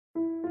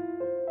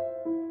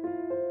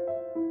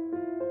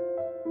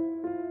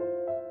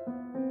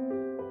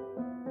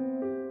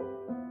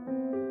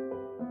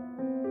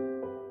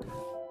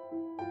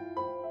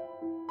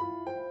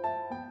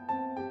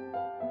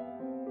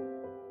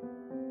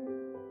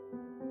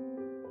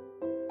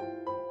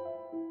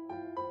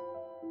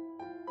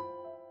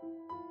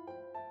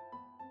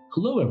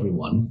Hello,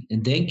 everyone,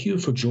 and thank you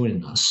for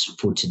joining us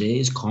for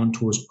today's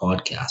Contours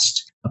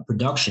podcast, a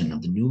production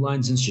of the New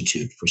Lines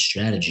Institute for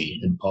Strategy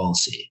and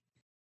Policy.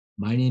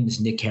 My name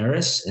is Nick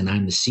Harris, and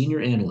I'm the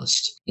Senior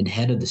Analyst and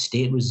Head of the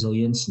State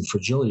Resilience and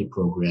Fragility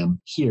Program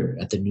here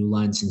at the New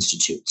Lines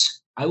Institute.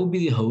 I will be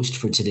the host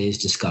for today's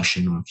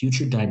discussion on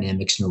future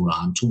dynamics in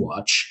Iran to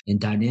watch and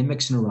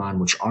dynamics in Iran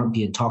which aren't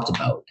being talked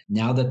about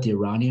now that the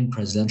Iranian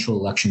presidential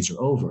elections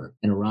are over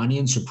and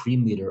Iranian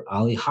Supreme Leader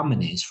Ali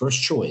Khamenei's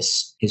first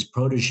choice, his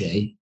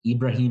protege,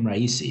 Ebrahim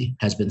Raisi,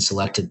 has been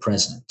selected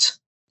president.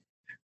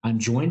 I'm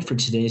joined for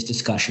today's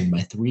discussion by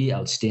three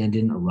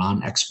outstanding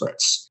Iran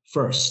experts.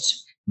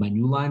 First, my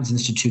New Lines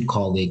Institute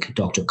colleague,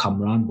 Dr.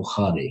 Kamran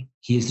Bukhari.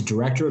 He is the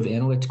Director of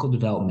Analytical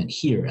Development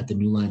here at the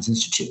New Lines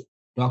Institute.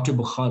 Dr.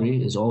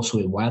 Bukhari is also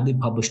a widely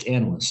published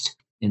analyst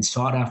and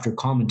sought-after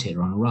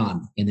commentator on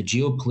Iran and the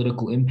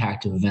geopolitical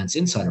impact of events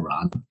inside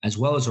Iran, as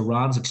well as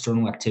Iran's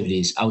external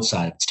activities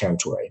outside of its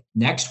territory.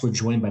 Next, we're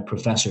joined by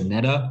Professor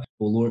Neda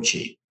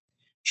Bolorchi.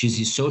 She's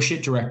the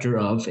Associate Director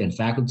of and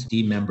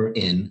faculty member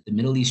in the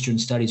Middle Eastern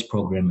Studies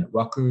program at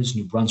Rutgers,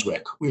 New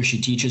Brunswick, where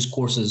she teaches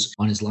courses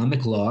on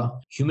Islamic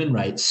law, human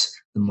rights,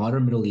 the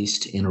modern Middle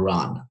East, and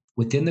Iran.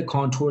 Within the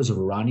contours of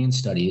Iranian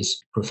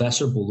studies,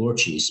 Professor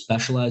Bolorchi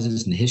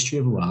specializes in the history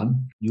of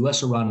Iran,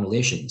 U.S.-Iran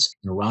relations,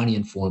 and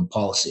Iranian foreign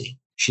policy.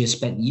 She has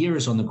spent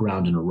years on the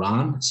ground in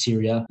Iran,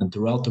 Syria, and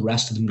throughout the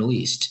rest of the Middle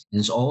East, and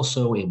is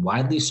also a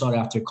widely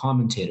sought-after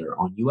commentator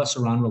on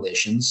U.S.-Iran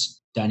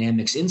relations,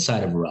 dynamics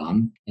inside of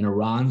Iran, and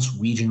Iran's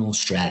regional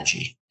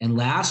strategy. And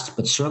last,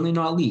 but certainly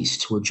not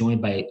least, we're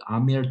joined by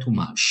Amir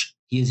Tumash.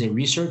 He is a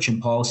research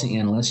and policy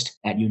analyst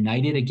at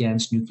United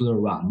Against Nuclear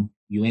Iran,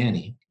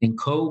 UANI, and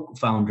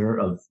co-founder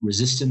of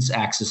Resistance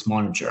Axis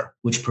Monitor,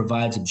 which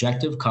provides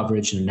objective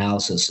coverage and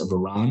analysis of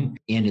Iran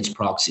and its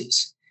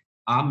proxies.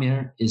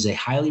 Amir is a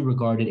highly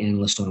regarded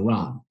analyst on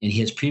Iran, and he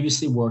has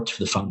previously worked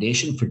for the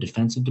Foundation for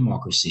Defensive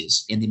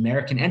Democracies and the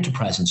American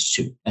Enterprise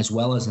Institute, as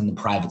well as in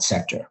the private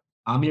sector.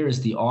 Amir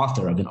is the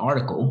author of an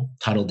article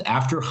titled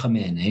After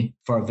Khamenei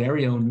for our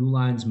very own New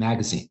Lines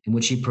magazine, in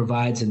which he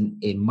provides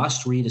a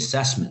must-read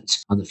assessment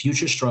on the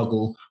future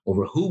struggle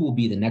over who will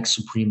be the next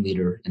supreme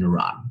leader in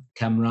Iran.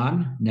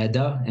 Kamran,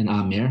 Neda, and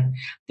Amir,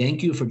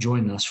 thank you for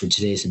joining us for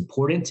today's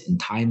important and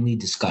timely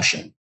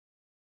discussion.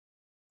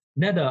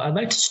 Neda, I'd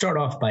like to start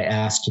off by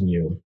asking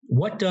you,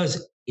 what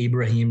does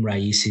Ebrahim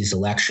Raisi's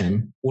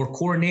election, or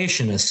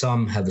coronation as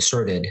some have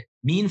asserted,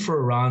 mean for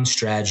Iran's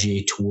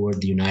strategy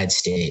toward the United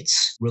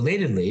States?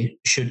 Relatedly,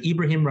 should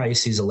Ebrahim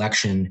Raisi's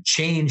election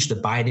change the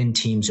Biden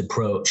team's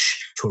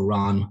approach to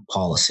Iran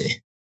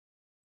policy?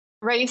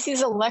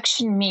 Raisi's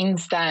election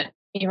means that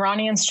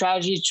Iranian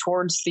strategy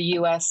towards the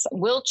U.S.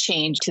 will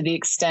change to the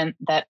extent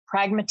that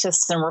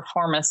pragmatists and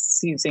reformists,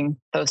 using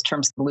those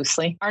terms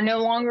loosely, are no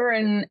longer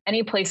in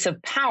any place of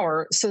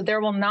power. So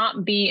there will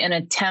not be an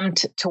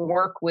attempt to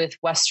work with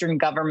Western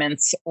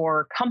governments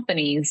or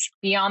companies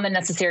beyond the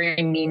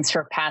necessary means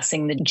for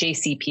passing the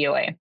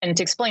JCPOA. And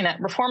to explain that,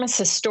 reformists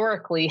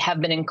historically have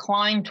been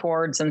inclined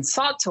towards and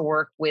sought to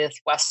work with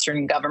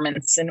Western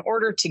governments in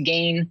order to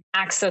gain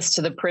access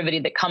to the privity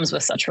that comes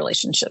with such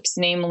relationships,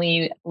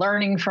 namely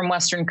learning from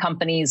Western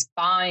companies,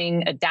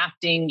 buying,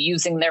 adapting,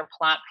 using their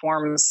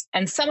platforms.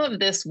 And some of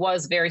this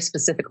was very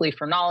specifically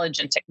for knowledge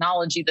and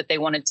technology that they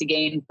wanted to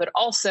gain, but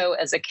also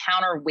as a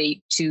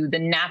counterweight to the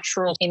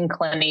natural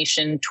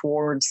inclination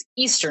towards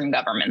Eastern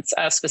governments,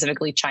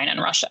 specifically China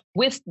and Russia.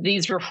 With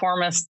these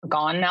reformists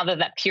gone, now that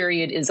that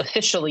period is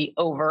officially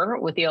over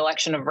with the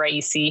election of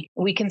Raisi,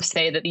 we can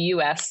say that the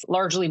U.S.,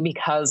 largely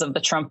because of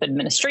the Trump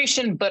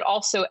administration, but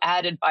also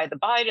added by the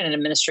Biden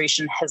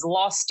administration, has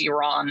lost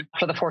Iran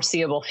for the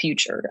foreseeable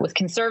future. With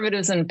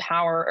conservatives in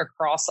power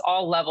across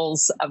all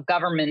levels of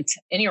government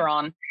in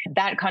Iran,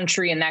 that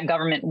country and that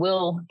government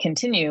will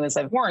continue, as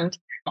I've warned,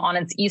 on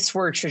its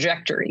eastward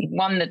trajectory,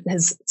 one that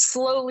has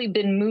slowly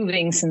been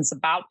moving since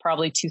about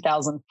probably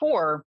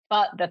 2004,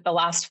 but that the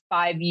last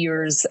 5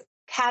 years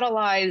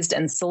catalyzed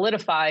and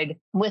solidified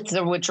with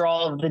the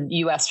withdrawal of the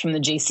U.S. from the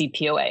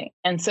JCPOA.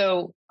 And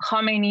so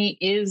Khamenei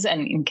is,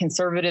 and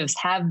conservatives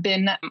have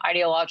been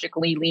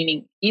ideologically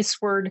leaning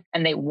eastward,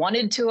 and they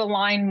wanted to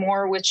align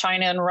more with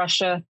China and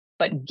Russia.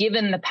 But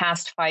given the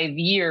past 5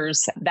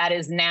 years, that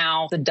is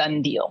now the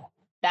done deal.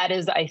 That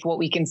is, what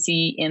we can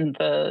see in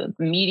the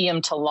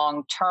medium to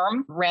long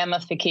term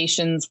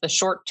ramifications. The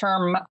short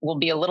term will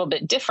be a little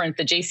bit different.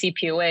 The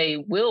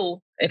JCPOA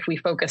will, if we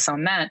focus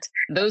on that,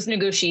 those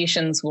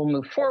negotiations will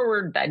move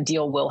forward. That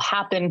deal will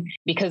happen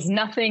because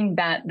nothing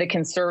that the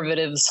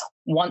conservatives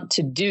want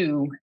to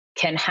do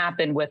can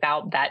happen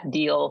without that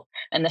deal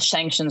and the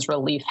sanctions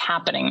relief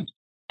happening.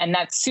 And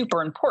that's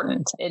super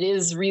important. It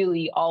is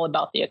really all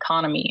about the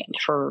economy. And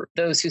for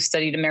those who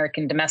studied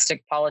American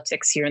domestic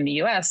politics here in the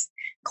U.S.,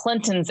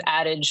 Clinton's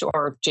adage,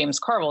 or James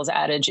Carville's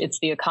adage, "It's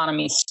the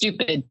economy,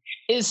 stupid,"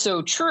 is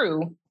so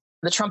true.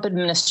 The Trump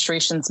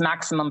administration's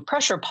maximum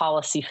pressure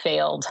policy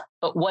failed,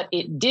 but what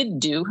it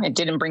did do, it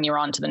didn't bring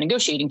Iran to the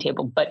negotiating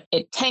table, but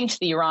it tanked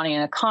the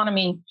Iranian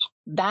economy.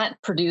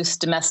 That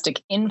produced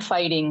domestic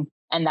infighting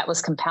And that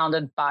was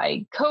compounded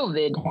by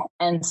COVID.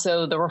 And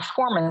so the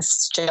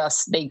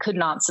reformists they could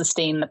not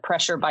sustain the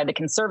pressure by the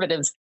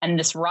conservatives and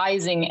this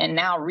rising and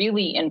now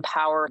really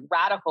empowered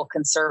radical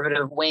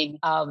conservative wing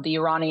of the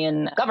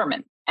Iranian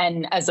government.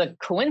 And as a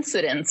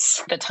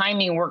coincidence, the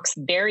timing works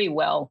very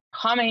well.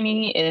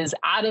 Khamenei is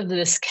out of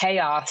this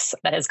chaos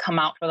that has come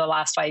out for the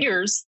last 5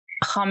 years.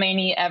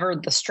 Khamenei, ever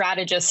the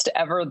strategist,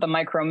 ever the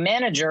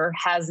micromanager,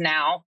 has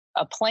now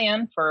a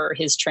plan for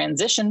his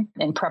transition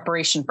in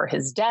preparation for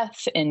his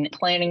death, in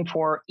planning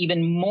for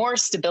even more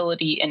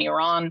stability in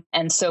Iran.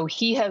 And so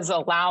he has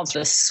allowed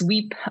the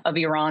sweep of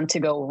Iran to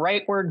go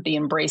rightward, the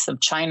embrace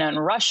of China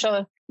and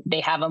Russia.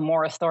 They have a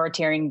more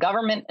authoritarian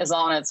government is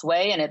on its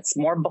way, and it's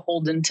more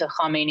beholden to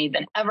Khamenei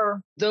than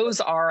ever. Those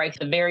are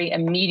the very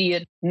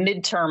immediate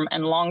midterm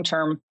and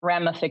long-term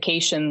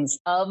ramifications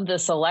of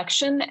this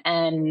election.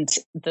 And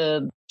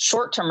the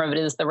short term of it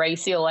is the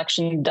Raisi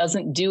election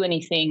doesn't do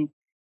anything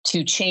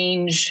to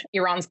change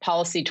Iran's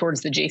policy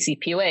towards the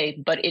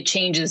JCPOA, but it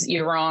changes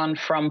Iran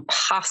from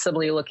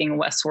possibly looking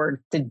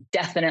westward to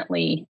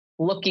definitely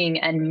looking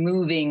and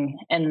moving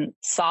and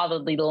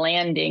solidly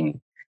landing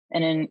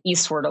in an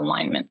eastward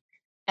alignment.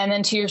 And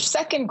then to your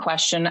second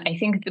question, I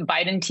think the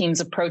Biden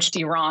team's approach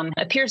to Iran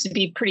appears to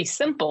be pretty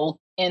simple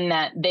in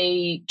that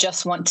they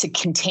just want to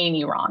contain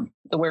Iran.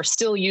 We're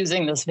still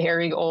using this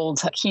very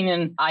old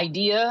Kennan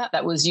idea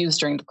that was used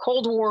during the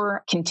Cold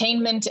War,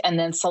 containment and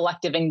then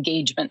selective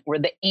engagement, where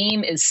the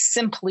aim is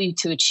simply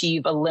to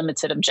achieve a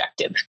limited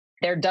objective.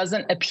 There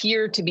doesn't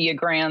appear to be a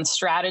grand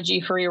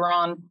strategy for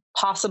Iran,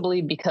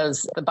 possibly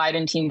because the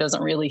Biden team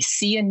doesn't really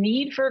see a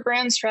need for a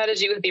grand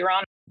strategy with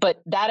Iran. But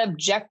that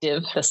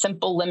objective, the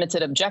simple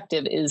limited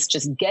objective, is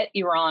just get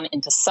Iran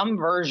into some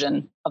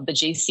version of the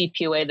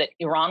JCPOA that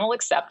Iran will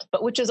accept,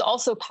 but which is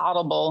also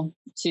palatable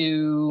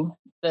to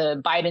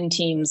the Biden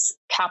team's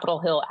Capitol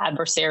Hill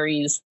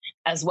adversaries,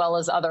 as well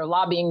as other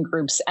lobbying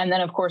groups, and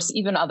then, of course,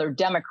 even other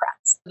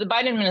Democrats. The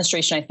Biden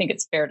administration, I think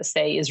it's fair to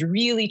say, is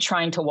really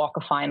trying to walk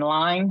a fine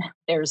line.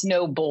 There's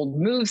no bold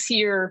moves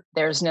here.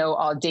 There's no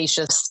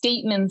audacious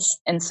statements.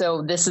 And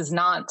so this is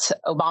not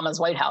Obama's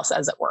White House,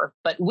 as it were.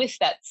 But with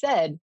that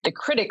said, the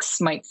critics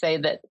might say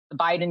that the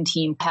Biden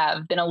team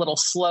have been a little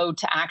slow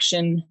to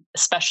action,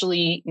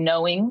 especially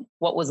knowing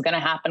what was going to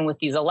happen with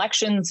these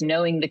elections,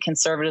 knowing the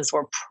conservatives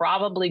were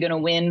probably going to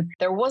win.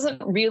 There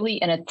wasn't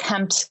really an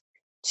attempt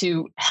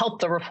to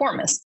help the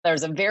reformists.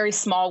 There's a very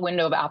small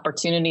window of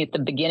opportunity at the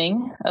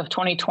beginning of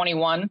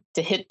 2021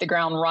 to hit the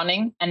ground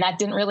running. And that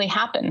didn't really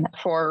happen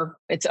for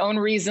its own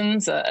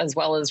reasons, as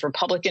well as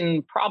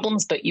Republican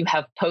problems. But you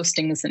have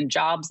postings and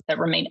jobs that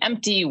remain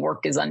empty.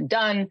 Work is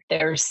undone.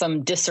 There's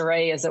some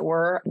disarray, as it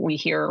were. We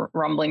hear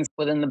rumblings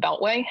within the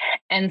Beltway.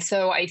 And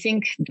so I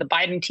think the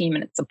Biden team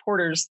and its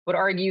supporters would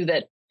argue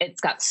that it's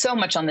got so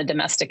much on the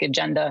domestic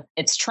agenda.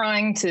 It's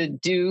trying to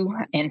do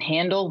and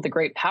handle the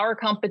great power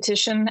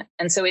competition.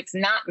 And so it's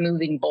not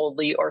moving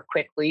boldly or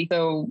quickly.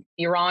 So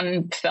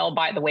Iran fell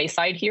by the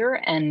wayside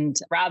here. And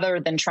rather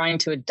than trying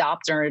to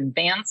adopt or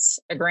advance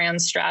a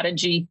grand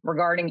strategy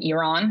regarding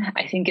Iran,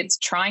 I think it's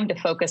trying to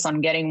focus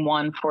on getting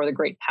one for the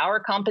great power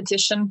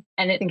competition.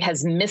 And I think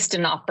has missed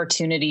an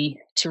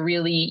opportunity to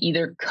really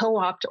either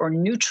co-opt or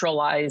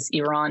neutralize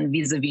Iran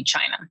vis-a-vis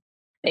China.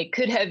 It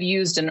could have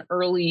used an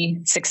early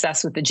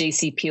success with the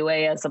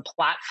JCPOA as a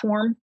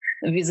platform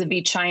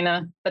vis-a-vis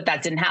China, but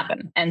that didn't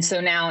happen. And so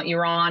now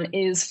Iran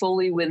is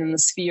fully within the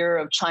sphere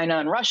of China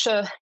and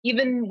Russia,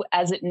 even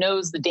as it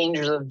knows the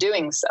dangers of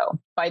doing so.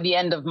 By the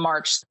end of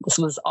March, this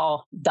was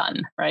all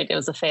done, right? It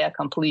was a fait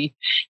accompli.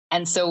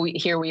 And so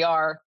here we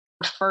are.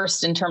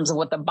 First, in terms of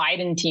what the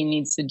Biden team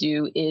needs to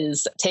do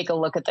is take a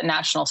look at the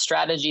national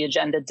strategy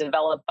agenda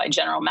developed by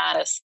General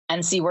Mattis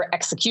and see where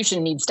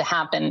execution needs to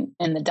happen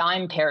in the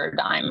dime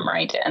paradigm,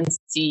 right? And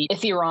see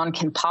if Iran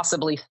can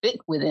possibly fit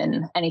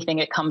within anything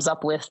it comes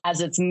up with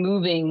as it's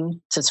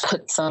moving to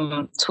put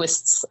some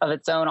twists of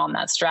its own on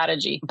that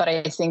strategy. But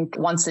I think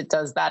once it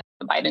does that,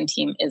 the Biden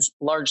team is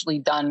largely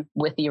done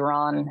with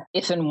Iran,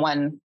 if and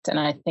when, and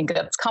I think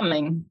that's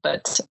coming,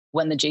 but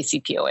when the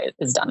JCPOA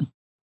is done.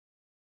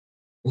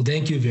 Well,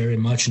 thank you very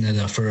much,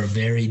 Neda, for a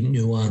very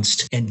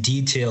nuanced and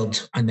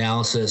detailed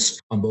analysis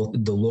on both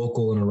the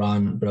local in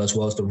Iran, but as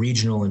well as the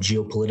regional and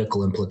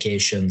geopolitical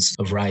implications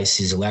of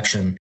Raisi's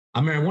election.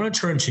 Amir, I want to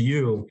turn to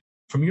you.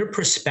 From your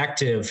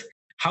perspective,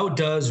 how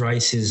does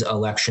Raisi's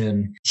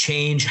election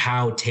change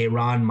how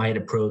Tehran might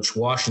approach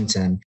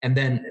Washington? And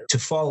then to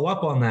follow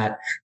up on that,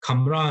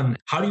 Kamran,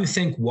 how do you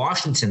think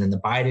Washington and the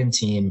Biden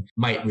team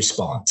might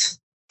respond?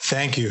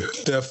 Thank you.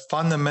 The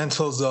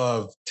fundamentals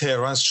of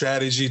Tehran's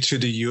strategy to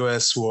the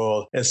U.S.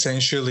 will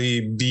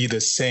essentially be the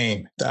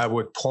same. I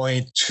would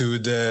point to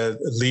the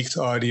leaked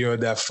audio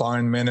that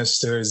Foreign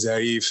Minister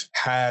Zarif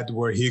had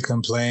where he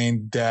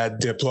complained that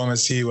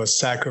diplomacy was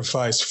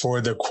sacrificed for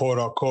the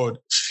quote-unquote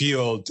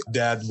field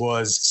that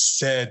was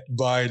set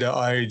by the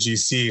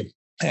IRGC.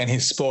 And he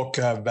spoke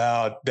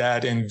about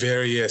that in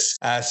various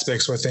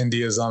aspects within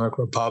the Islamic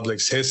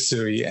Republic's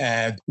history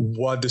and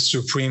what the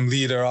Supreme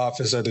Leader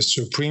Office or the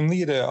Supreme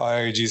Leader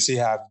IRGC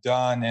have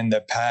done in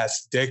the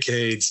past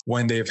decades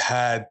when they've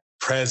had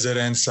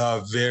presidents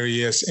of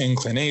various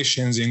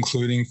inclinations,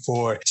 including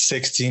for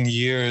 16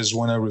 years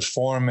when a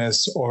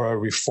reformist or a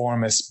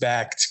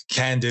reformist-backed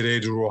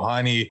candidate,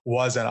 Rouhani,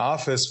 was in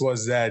office,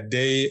 was that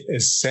they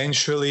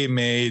essentially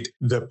made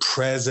the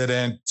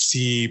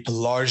presidency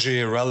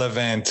largely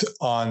irrelevant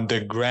on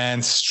the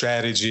grand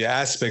strategy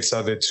aspects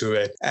of it to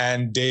it.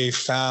 And they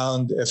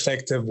found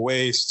effective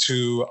ways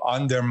to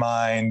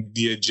undermine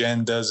the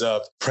agendas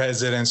of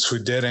presidents who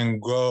didn't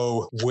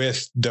go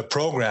with the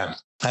program.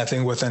 I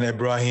think with an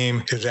Ibrahim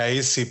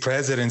Raisi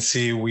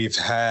presidency, we've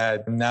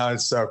had, now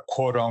it's a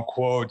quote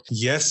unquote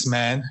yes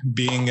man,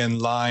 being in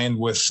line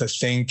with the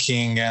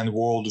thinking and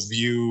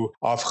worldview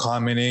of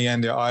Khamenei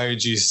and the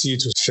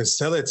IRGC to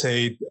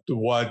facilitate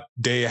what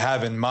they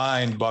have in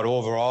mind. But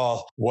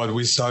overall, what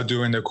we saw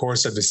during the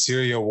course of the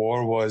Syria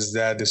war was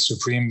that the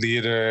supreme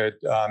leader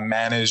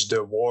managed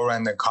the war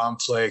and the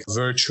conflict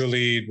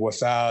virtually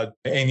without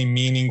any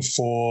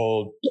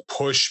meaningful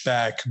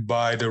pushback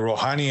by the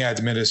Rouhani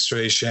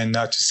administration,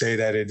 not to say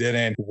that it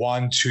didn't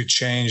want to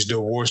change the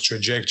war's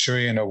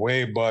trajectory in a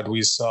way, but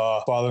we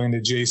saw following the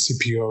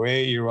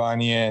JCPOA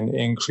Iranian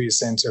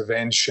increased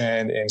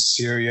intervention in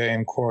Syria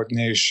in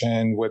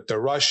coordination with the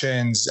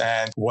Russians,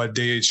 and what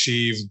they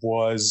achieved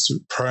was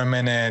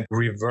permanent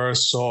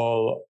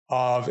reversal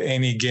of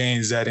any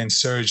gains that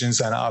insurgents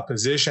and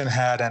opposition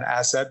had, and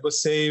Assad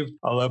was saved,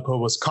 Aleppo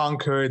was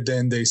conquered,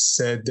 then they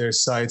set their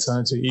sights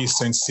onto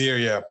eastern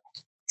Syria.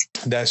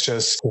 That's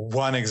just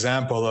one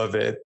example of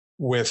it,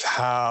 with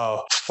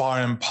how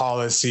foreign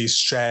policy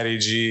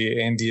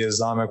strategy in the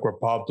Islamic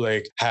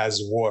Republic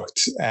has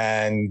worked.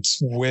 And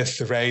with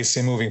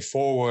Raisi moving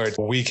forward,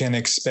 we can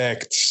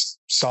expect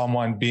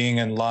someone being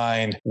in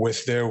line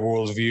with their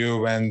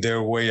worldview and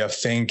their way of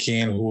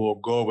thinking who will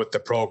go with the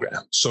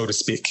program, so to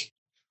speak.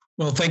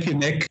 Well, thank you,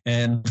 Nick,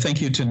 and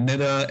thank you to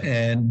Nida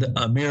and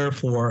Amir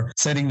for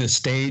setting the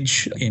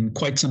stage in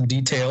quite some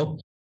detail.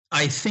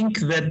 I think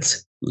that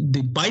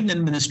the Biden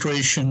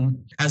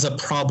administration has a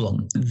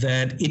problem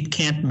that it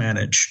can't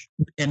manage,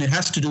 and it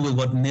has to do with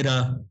what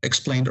Nida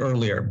explained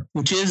earlier,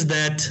 which is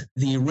that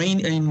the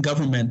Iranian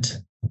government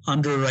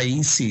under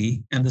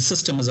Raisi and the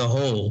system as a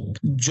whole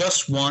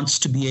just wants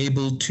to be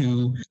able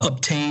to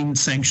obtain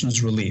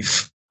sanctions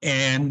relief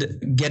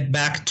and get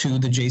back to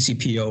the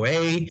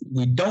JCPOA.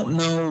 We don't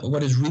know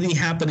what is really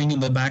happening in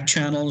the back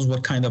channels,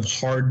 what kind of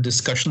hard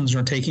discussions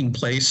are taking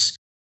place.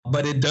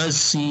 But it does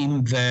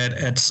seem that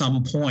at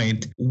some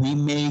point we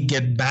may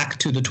get back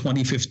to the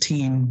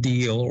 2015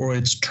 deal or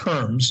its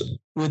terms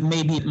with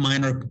maybe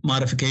minor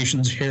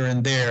modifications here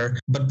and there.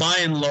 But by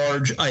and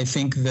large, I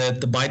think that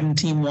the Biden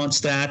team wants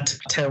that,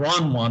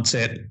 Tehran wants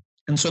it.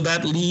 And so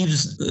that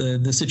leaves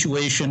the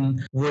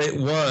situation where it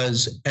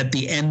was at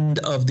the end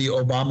of the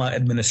Obama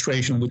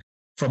administration.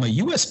 From a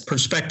U.S.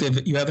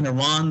 perspective, you have an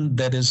Iran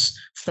that is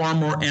far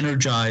more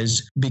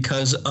energized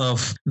because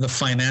of the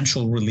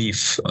financial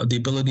relief, the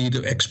ability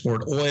to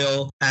export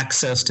oil,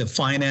 access to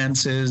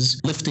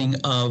finances, lifting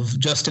of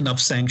just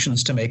enough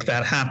sanctions to make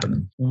that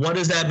happen. What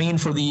does that mean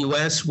for the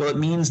U.S.? Well, it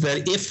means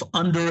that if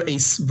under a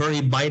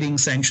very biting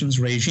sanctions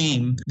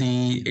regime,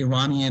 the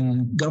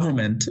Iranian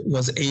government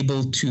was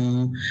able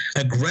to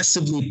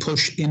aggressively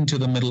push into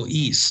the Middle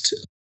East,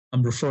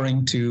 I'm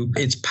referring to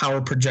its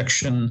power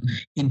projection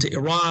into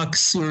Iraq,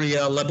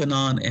 Syria,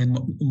 Lebanon, and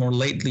more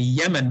lately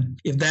Yemen.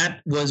 If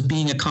that was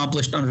being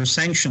accomplished under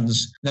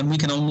sanctions, then we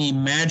can only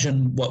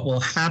imagine what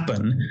will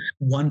happen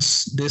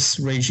once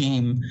this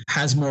regime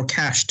has more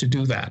cash to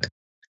do that.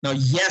 Now,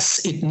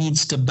 yes, it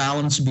needs to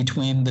balance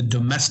between the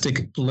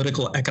domestic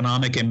political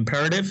economic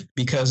imperative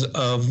because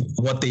of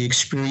what they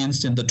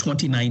experienced in the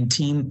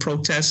 2019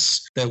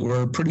 protests that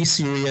were pretty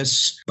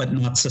serious but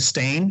not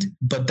sustained.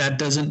 But that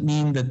doesn't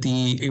mean that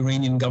the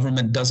Iranian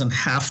government doesn't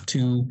have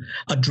to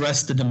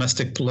address the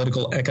domestic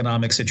political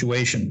economic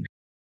situation.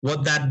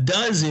 What that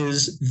does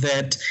is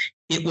that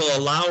it will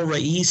allow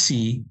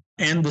Raisi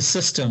and the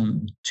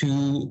system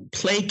to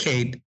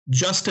placate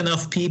just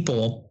enough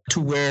people to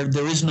where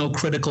there is no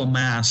critical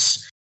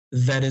mass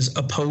that is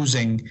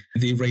opposing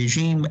the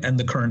regime and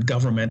the current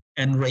government.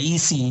 And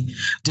Raisi,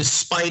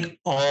 despite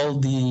all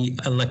the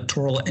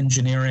electoral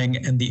engineering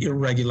and the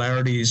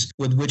irregularities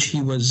with which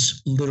he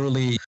was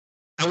literally,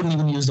 I wouldn't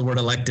even use the word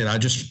elected, I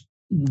just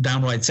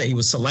downright say he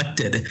was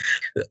selected,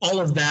 all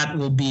of that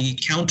will be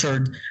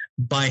countered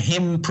by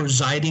him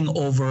presiding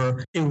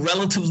over a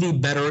relatively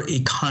better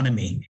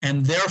economy.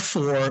 And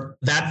therefore,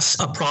 that's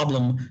a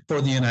problem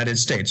for the United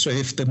States. So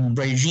if the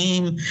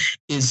regime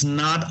is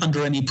not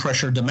under any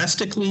pressure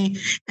domestically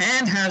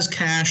and has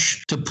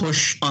cash to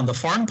push on the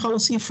foreign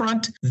policy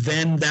front,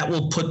 then that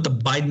will put the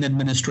Biden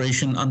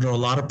administration under a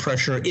lot of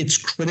pressure. Its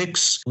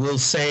critics will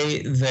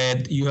say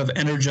that you have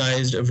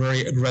energized a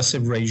very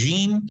aggressive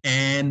regime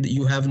and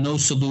you have no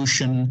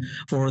solution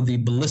for the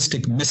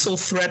ballistic missile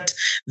threat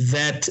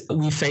that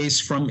we face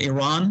from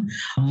Iran,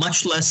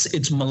 much less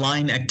its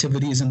malign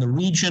activities in the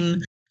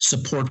region.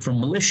 support for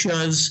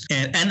militias,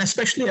 and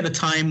especially at a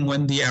time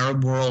when the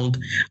Arab world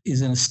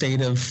is in a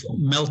state of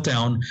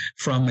meltdown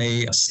from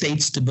a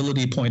state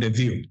stability point of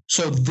view.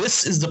 So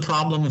this is the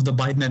problem of the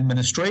Biden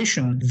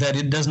administration, that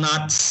it does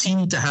not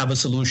seem to have a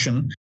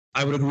solution.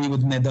 I would agree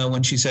with Nida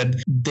when she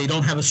said they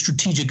don't have a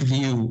strategic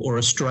view or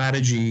a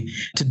strategy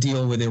to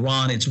deal with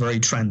Iran. It's very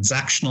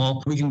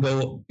transactional. We can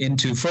go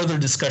into further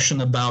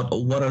discussion about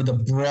what are the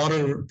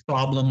broader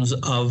problems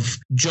of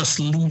just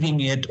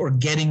leaving it or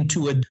getting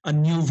to a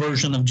new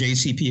version of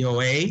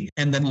JCPOA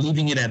and then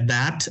leaving it at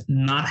that,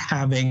 not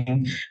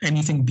having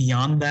anything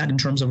beyond that in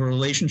terms of a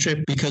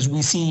relationship, because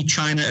we see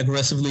China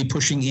aggressively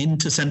pushing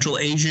into Central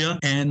Asia,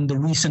 and the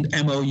recent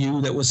MOU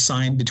that was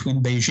signed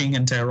between Beijing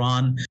and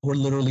Tehran, where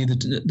literally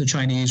the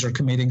Chinese are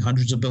committing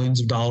hundreds of billions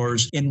of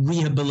dollars in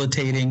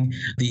rehabilitating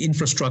the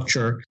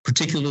infrastructure,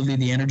 particularly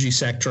the energy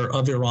sector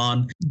of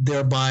Iran,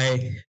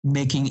 thereby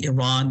making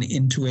Iran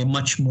into a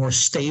much more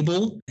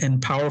stable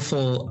and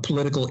powerful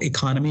political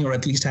economy, or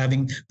at least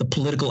having the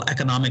political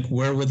economic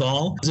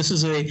wherewithal. This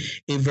is a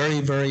very,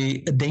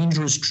 very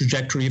dangerous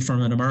trajectory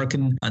from an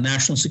American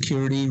national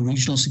security,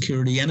 regional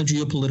security, and a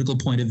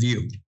geopolitical point of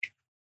view.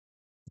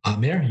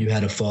 Amir, you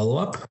had a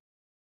follow-up?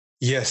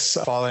 Yes,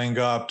 following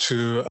up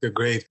to the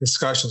great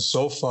discussion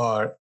so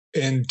far,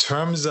 in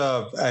terms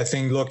of, I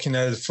think, looking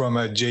at it from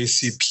a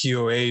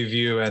JCPOA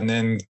view, and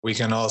then we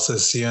can also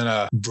see on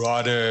a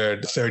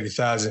broader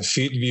 30,000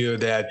 feet view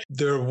that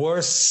there were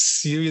a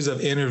series of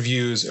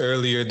interviews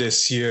earlier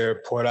this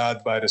year put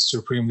out by the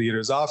Supreme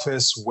Leader's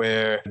Office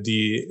where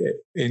the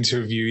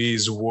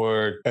interviewees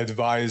were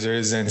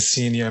advisors and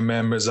senior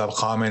members of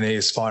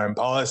Khamenei's foreign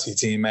policy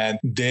team. And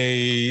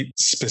they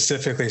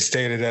specifically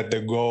stated that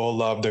the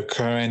goal of the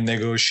current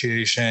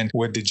negotiation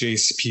with the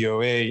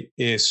JCPOA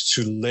is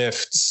to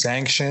lift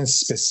sanctions,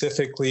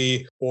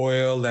 specifically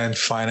oil and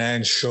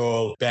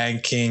financial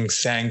banking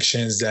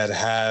sanctions that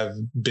have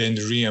been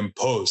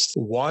reimposed.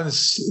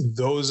 Once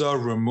those are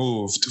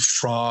removed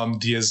from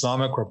the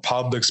Islamic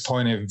Republic's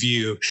point of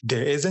view,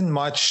 there isn't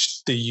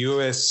much the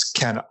U.S.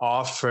 can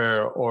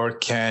offer or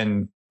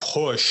can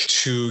push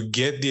to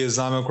get the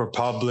Islamic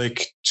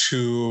Republic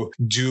to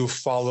do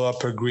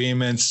follow-up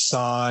agreements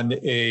on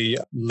a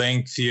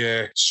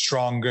lengthier,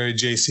 stronger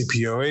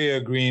JCPOA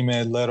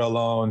agreement, let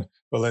alone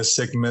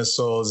ballistic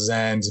missiles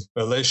and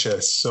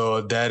militias. So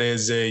that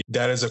is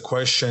a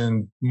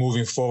question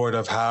moving forward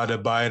of how the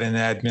Biden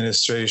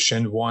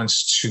administration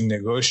wants to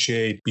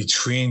negotiate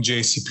between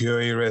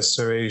JCPOA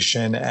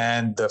restoration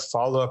and the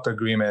follow-up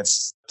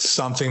agreements.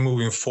 Something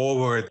moving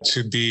forward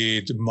to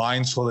be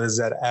mindful is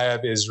that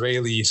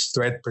Arab-Israeli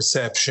threat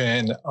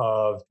perception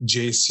of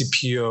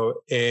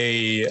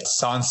JCPOA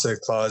sunset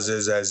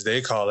clauses, as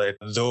they call it,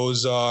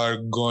 those are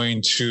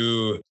going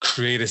to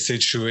create a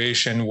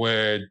situation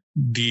where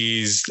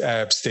these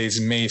Arab states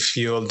may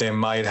feel they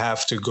might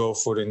have to go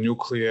for the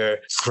nuclear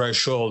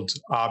threshold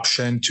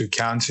option to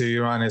counter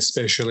Iran,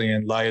 especially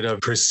in light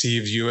of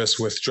perceived U.S.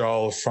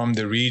 withdrawal from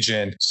the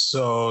region.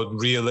 So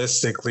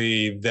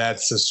realistically,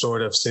 that's the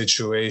sort of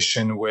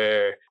situation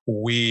where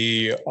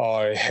we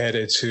are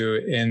headed to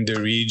in the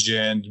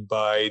region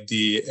by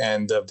the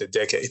end of the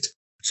decade.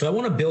 So I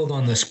want to build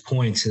on this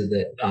point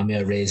that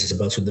Amir raises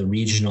about sort of the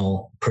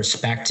regional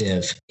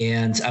perspective.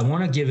 And I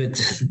want to give it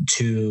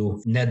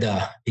to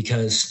Nida,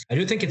 because I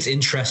do think it's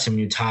interesting when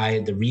you tie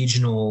the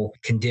regional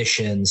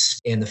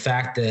conditions and the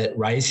fact that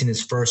Raisi in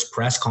his first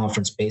press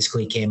conference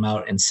basically came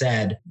out and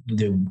said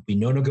there will be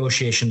no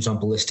negotiations on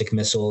ballistic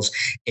missiles,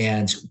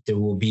 and there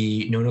will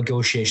be no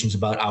negotiations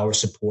about our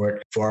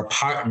support for our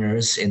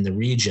partners in the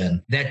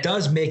region. That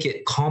does make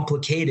it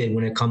complicated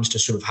when it comes to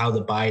sort of how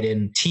the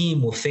Biden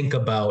team will think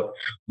about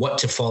what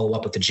to follow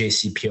up with the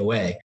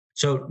JCPOA.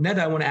 So, Neda,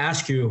 I want to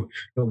ask you,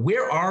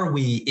 where are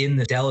we in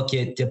the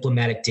delicate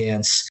diplomatic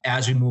dance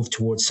as we move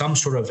towards some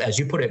sort of, as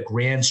you put it,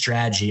 grand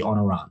strategy on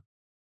Iran?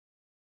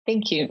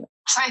 Thank you.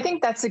 So I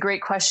think that's a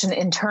great question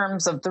in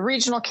terms of the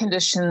regional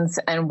conditions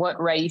and what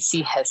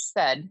Raisi has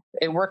said.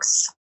 It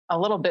works a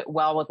little bit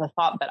well with a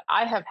thought that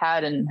I have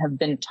had and have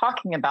been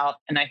talking about.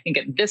 And I think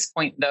at this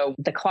point, though,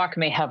 the clock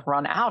may have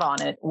run out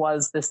on it,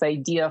 was this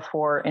idea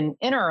for an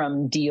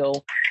interim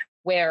deal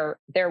where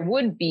there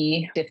would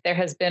be, if there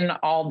has been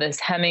all this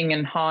hemming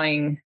and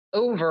hawing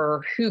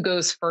over who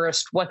goes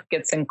first, what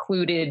gets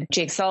included.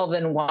 Jake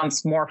Sullivan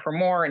wants more for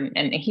more, and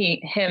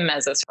him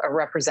as a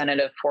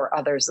representative for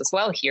others as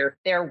well here.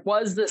 There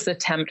was this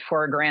attempt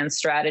for a grand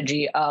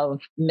strategy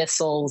of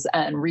missiles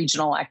and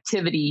regional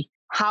activity.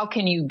 How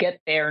can you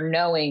get there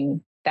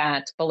knowing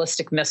that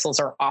ballistic missiles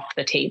are off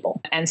the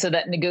table? And so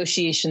that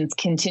negotiations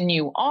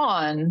continue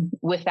on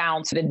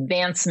without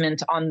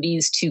advancement on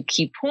these two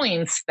key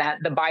points that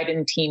the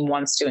Biden team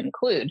wants to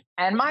include.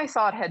 And my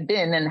thought had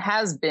been, and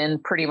has been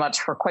pretty much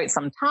for quite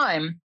some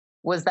time,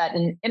 was that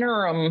an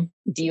interim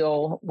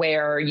deal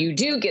where you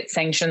do get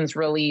sanctions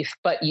relief,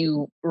 but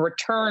you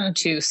return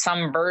to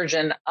some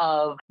version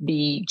of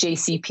the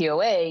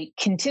JCPOA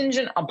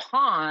contingent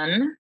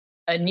upon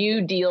a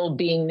new deal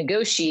being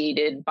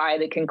negotiated by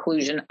the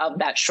conclusion of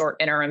that short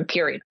interim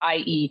period,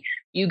 i.e.,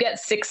 you get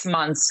 6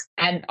 months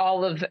and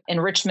all of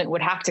enrichment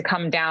would have to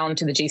come down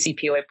to the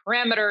JCPOA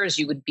parameters.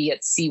 You would be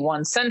at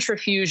C1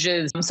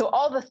 centrifuges. So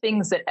all the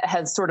things that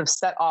has sort of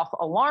set off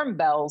alarm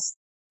bells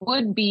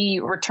would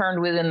be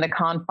returned within the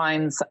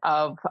confines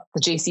of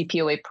the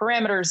JCPOA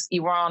parameters.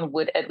 Iran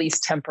would at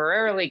least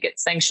temporarily get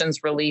sanctions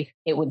relief.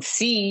 It would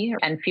see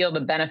and feel the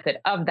benefit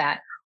of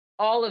that.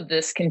 All of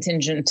this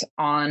contingent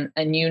on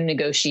a new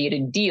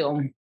negotiated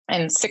deal.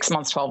 And 6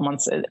 months, 12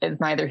 months is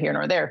neither here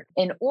nor there.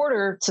 In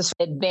order to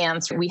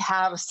advance, we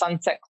have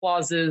sunset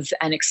clauses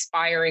and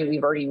expiring.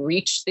 We've already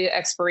reached the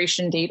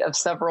expiration date of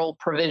several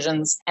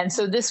provisions. And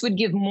so this would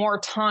give more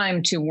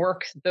time to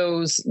work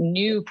those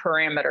new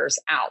parameters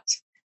out.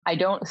 I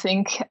don't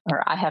think,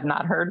 or I have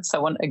not heard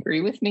someone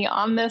agree with me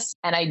on this.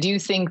 And I do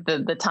think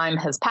that the time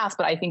has passed,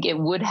 but I think it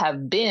would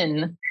have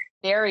been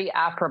very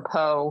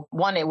apropos.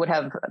 One, it would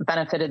have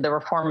benefited the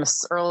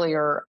reformists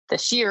earlier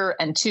this year.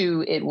 And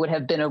two, it would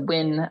have been a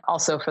win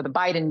also for the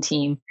Biden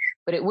team,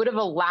 but it would have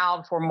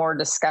allowed for more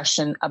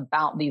discussion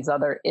about these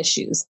other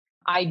issues.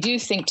 I do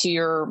think, to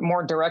your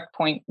more direct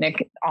point,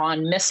 Nick,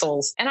 on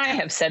missiles, and I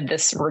have said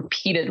this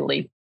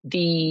repeatedly,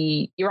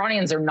 the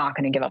Iranians are not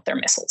going to give up their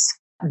missiles.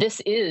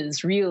 This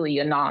is really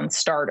a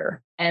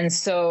non-starter. And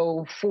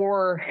so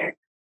for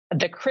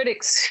the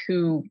critics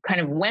who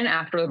kind of went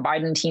after the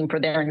Biden team for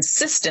their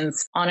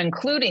insistence on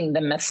including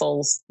the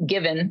missiles,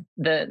 given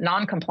the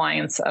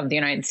non-compliance of the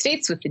United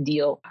States with the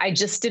deal, I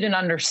just didn't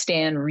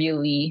understand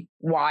really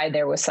why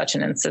there was such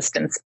an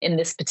insistence in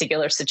this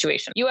particular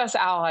situation. U.S.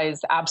 allies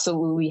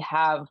absolutely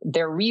have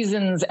their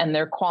reasons and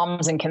their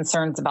qualms and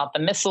concerns about the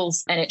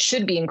missiles, and it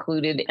should be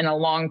included in a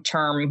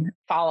long-term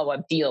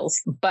follow-up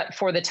deals. But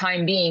for the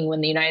time being,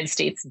 when the United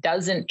States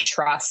doesn't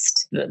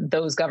trust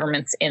those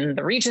governments in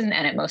the region,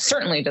 and it most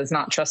certainly does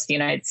not trust the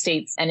United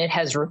States, and it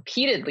has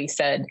repeatedly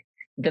said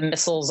the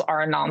missiles are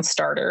a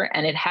non-starter,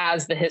 and it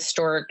has the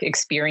historic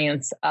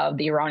experience of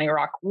the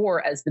Iran-Iraq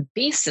war as the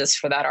basis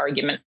for that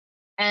argument.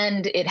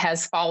 And it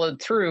has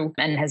followed through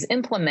and has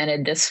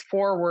implemented this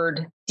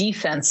forward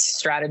defense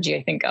strategy.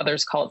 I think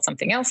others call it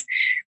something else.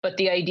 But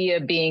the idea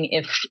being,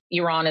 if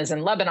Iran is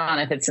in Lebanon,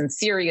 if it's in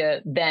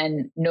Syria,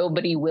 then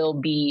nobody will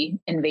be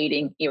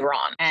invading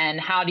Iran. And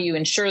how do you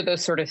ensure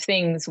those sort of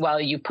things?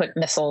 Well, you put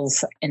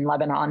missiles in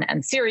Lebanon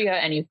and Syria,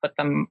 and you put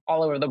them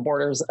all over the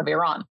borders of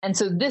Iran. And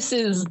so this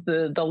is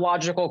the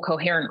logical,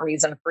 coherent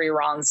reason for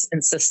Iran's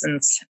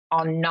insistence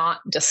on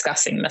not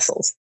discussing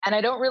missiles. And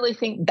I don't really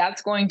think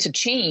that's going to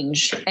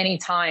change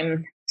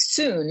anytime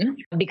soon,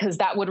 because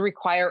that would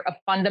require a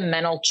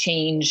fundamental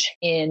change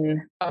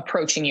in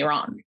approaching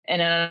Iran,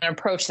 and an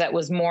approach that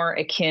was more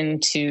akin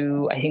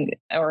to, I think,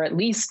 or at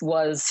least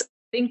was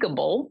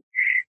thinkable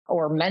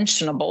or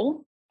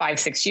mentionable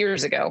 5-6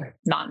 years ago,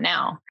 not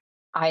now.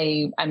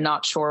 I'm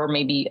not sure,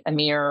 maybe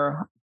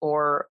Amir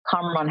or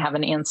Kamran have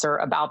an answer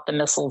about the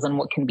missiles and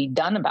what can be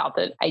done about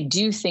it. I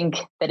do think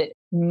that it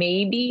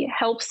maybe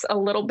helps a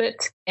little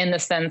bit in the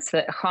sense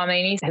that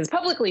Khamenei has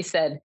publicly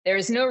said there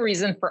is no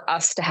reason for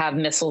us to have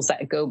missiles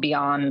that go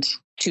beyond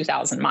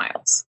 2,000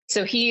 miles.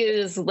 So he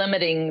is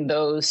limiting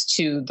those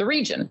to the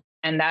region.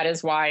 And that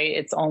is why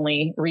it's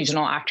only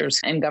regional actors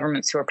and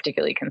governments who are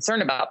particularly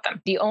concerned about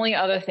them. The only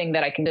other thing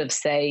that I can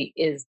say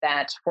is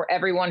that for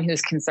everyone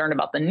who's concerned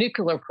about the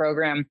nuclear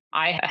program,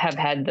 I have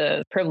had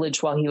the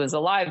privilege while he was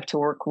alive to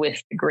work with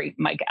the great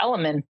Mike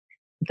Elliman.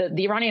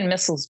 The Iranian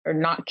missiles are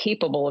not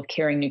capable of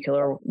carrying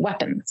nuclear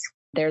weapons.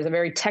 There's a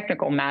very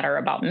technical matter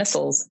about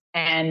missiles.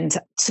 And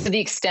to the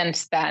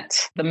extent that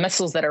the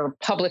missiles that are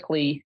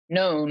publicly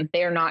known,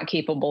 they are not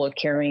capable of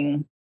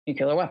carrying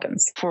nuclear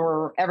weapons.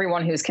 For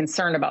everyone who's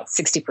concerned about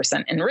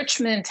 60%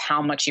 enrichment, how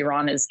much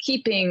Iran is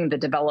keeping, the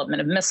development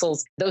of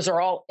missiles, those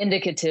are all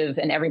indicative,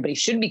 and everybody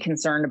should be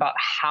concerned about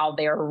how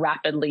they are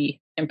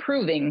rapidly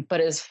improving. But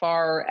as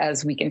far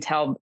as we can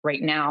tell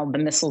right now, the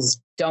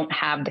missiles don't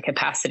have the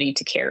capacity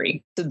to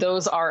carry. So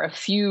those are a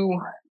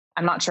few,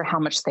 I'm not sure how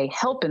much they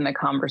help in the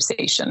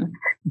conversation,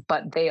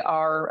 but they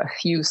are a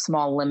few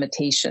small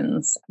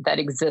limitations that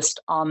exist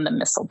on the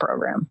missile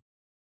program.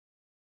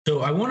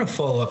 So I want to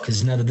follow up,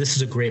 because Neda, this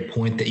is a great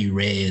point that you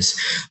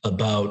raise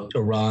about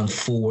Iran's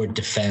forward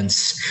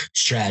defense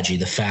strategy,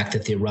 the fact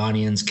that the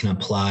Iranians can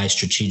apply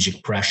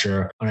strategic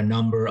pressure on a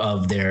number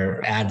of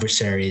their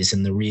adversaries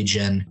in the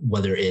region,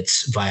 whether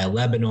it's via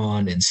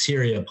Lebanon and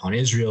Syria upon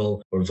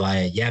Israel, or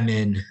via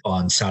Yemen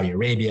on Saudi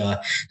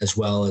Arabia, as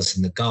well as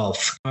in the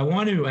Gulf. I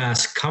want to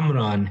ask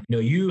Kamran,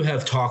 you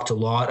have talked a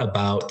lot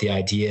about the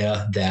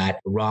idea that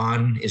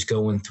Iran is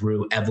going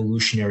through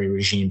evolutionary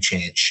regime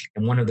change.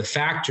 And one of the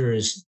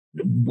factors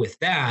with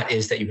that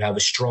is that you have a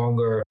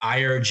stronger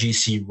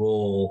IRGC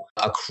role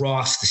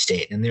across the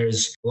state. And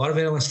there's a lot of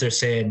analysts that are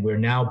saying we're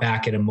now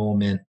back at a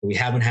moment we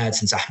haven't had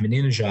since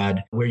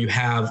Ahmadinejad, where you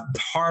have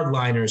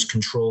hardliners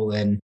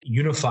controlling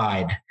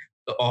unified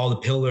all the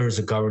pillars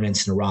of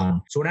governance in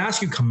Iran. So I want to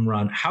ask you,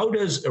 Kamran, how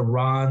does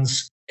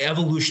Iran's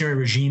evolutionary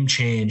regime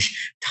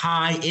change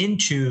tie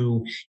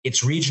into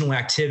its regional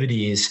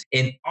activities?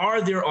 And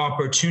are there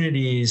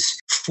opportunities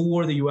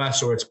for the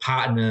U.S. or its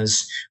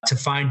partners to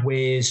find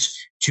ways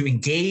to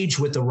engage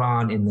with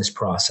Iran in this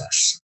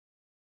process?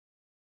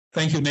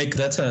 Thank you, Nick.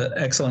 That's an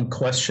excellent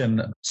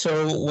question.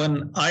 So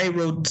when I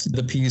wrote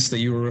the piece that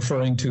you were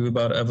referring to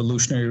about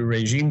evolutionary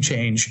regime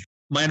change,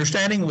 my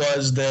understanding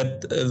was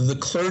that the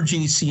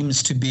clergy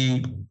seems to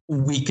be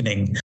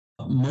weakening.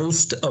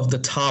 Most of the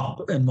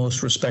top and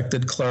most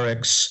respected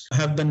clerics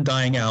have been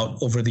dying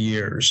out over the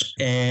years,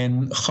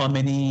 and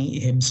Khamenei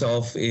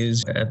himself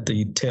is at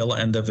the tail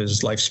end of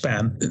his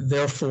lifespan.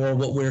 Therefore,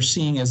 what we're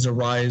seeing is the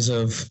rise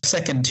of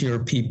second-tier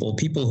people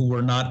who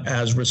were not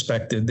as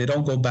respected. They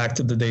don't go back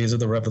to the days of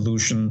the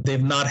revolution.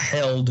 They've not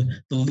held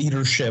the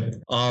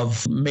leadership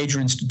of major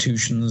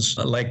institutions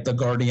like the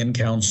Guardian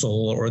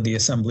Council or the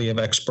Assembly of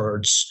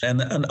Experts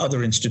and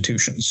other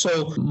institutions.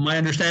 So my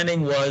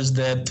understanding was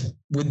that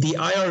with the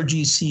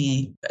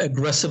IRGC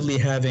aggressively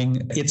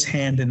having its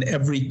hand in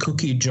every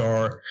cookie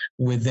jar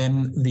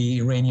within the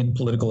Iranian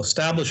political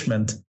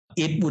establishment,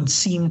 it would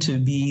seem to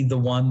be the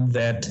one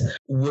that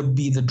would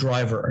be the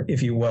driver,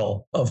 if you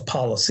will, of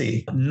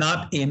policy,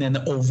 not in an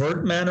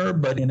overt manner,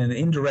 but in an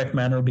indirect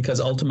manner,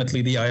 because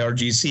ultimately the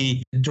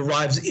IRGC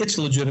derives its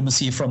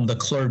legitimacy from the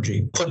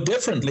clergy. Put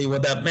differently,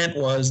 what that meant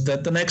was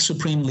that the next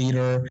supreme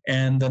leader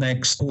and the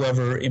next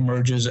whoever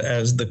emerges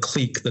as the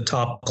clique, the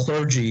top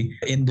clergy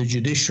in the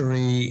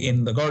judiciary,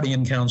 in the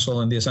Guardian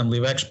Council, and the Assembly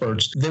of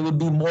Experts, they would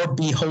be more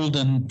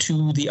beholden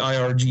to the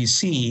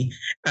IRGC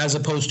as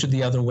opposed to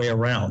the other way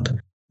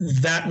around.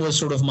 That was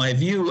sort of my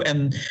view.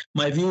 And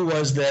my view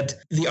was that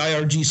the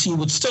IRGC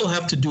would still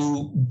have to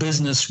do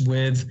business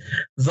with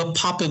the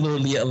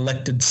popularly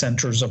elected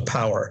centers of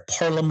power.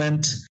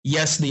 Parliament,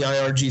 yes, the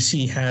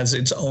IRGC has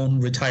its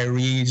own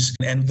retirees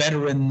and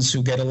veterans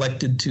who get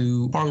elected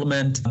to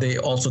Parliament. They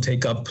also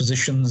take up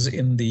positions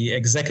in the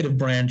executive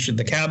branch, in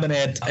the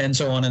cabinet, and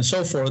so on and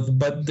so forth.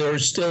 But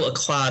there's still a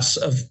class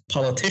of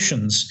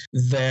politicians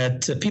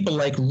that people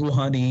like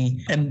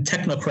Rouhani and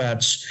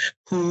technocrats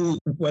who,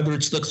 whether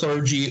it's the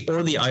clergy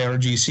or the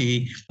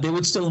IRGC, they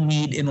would still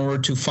need in order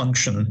to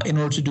function, in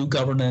order to do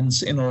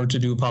governance, in order to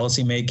do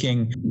policy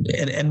making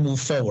and move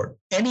forward.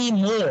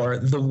 Anymore,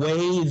 the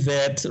way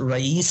that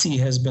Raisi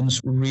has been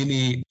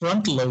really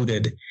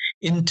front-loaded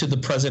into the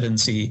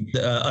presidency.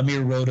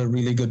 Amir wrote a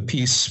really good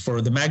piece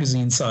for the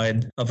magazine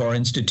side of our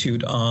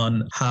institute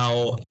on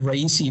how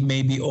Raisi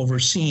may be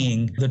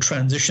overseeing the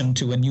transition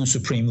to a new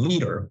supreme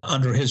leader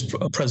under his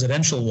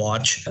presidential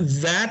watch.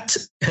 That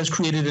has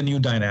created a new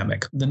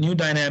dynamic. The new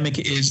dynamic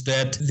is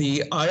that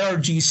the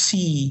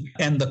IRGC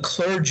and the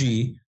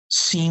clergy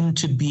seem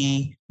to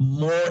be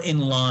more in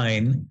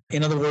line.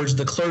 In other words,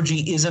 the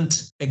clergy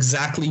isn't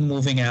exactly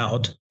moving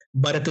out,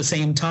 but at the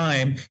same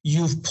time,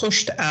 you've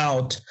pushed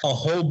out a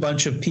whole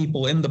bunch of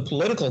people in the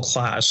political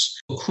class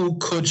who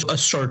could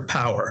assert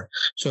power.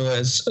 So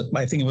as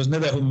I think it was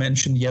Nida who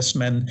mentioned yes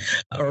men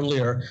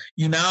earlier,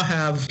 you now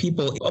have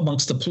people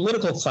amongst the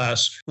political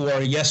class who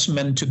are yes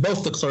men to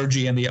both the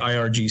clergy and the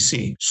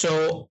IRGC.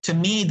 So to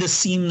me, this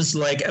seems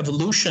like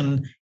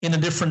evolution in a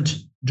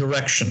different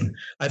direction.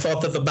 I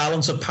thought that the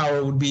balance of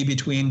power would be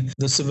between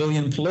the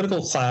civilian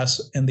political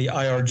class and the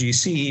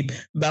IRGC,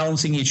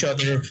 balancing each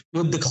other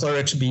with the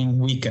clerics being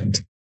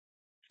weakened.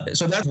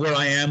 So that's where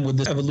I am with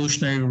the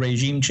evolutionary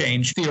regime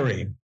change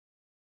theory.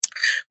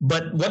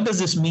 But what does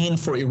this mean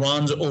for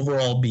Iran's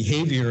overall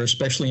behavior,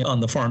 especially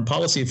on the foreign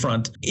policy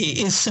front? It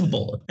is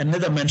simple. And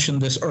Nida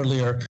mentioned this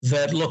earlier,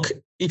 that look,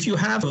 if you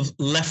have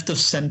left of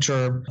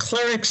center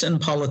clerics and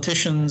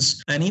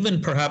politicians, and even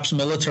perhaps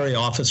military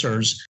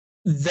officers,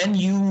 then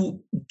you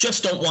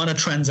just don't want a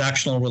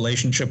transactional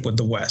relationship with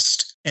the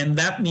West. And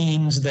that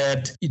means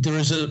that there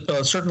is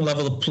a certain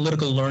level of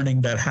political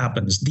learning that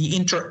happens. The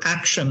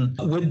interaction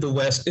with the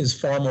West is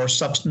far more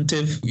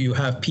substantive. You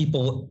have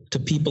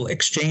people-to-people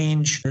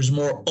exchange. There's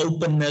more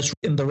openness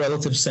in the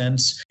relative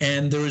sense.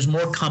 And there is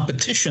more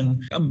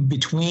competition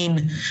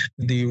between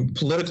the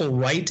political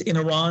right in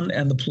Iran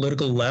and the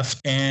political left.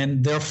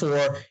 And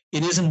therefore,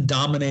 it isn't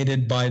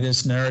dominated by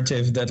this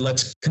narrative that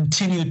let's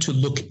continue to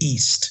look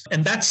east.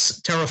 And that's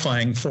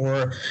terrifying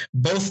for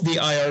both the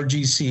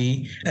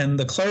IRGC and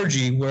the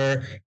clergy,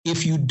 where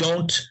if you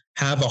don't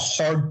have a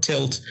hard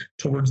tilt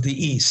towards the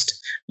east,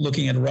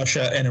 looking at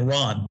Russia and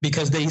Iran,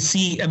 because they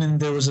see,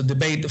 there was a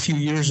debate a few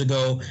years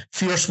ago,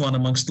 fierce one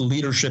amongst the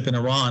leadership in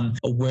Iran,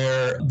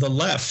 where the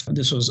left,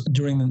 this was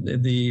during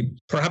the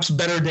perhaps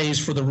better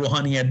days for the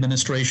Rouhani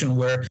administration,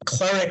 where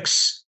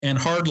clerics and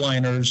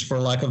hardliners, for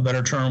lack of a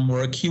better term,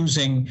 were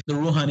accusing the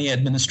Rouhani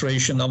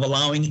administration of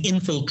allowing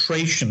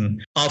infiltration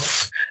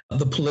of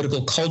the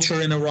political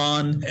culture in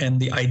Iran, and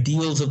the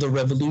ideals of the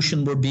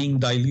revolution were being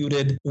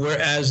diluted,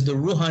 whereas the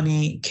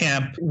Rouhani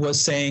camp was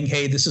saying,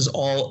 hey, this is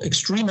all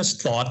extremist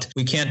thought.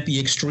 We can't be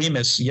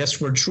extremists. Yes,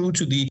 we're true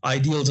to the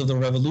ideals of the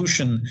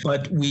revolution,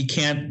 but we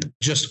can't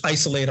just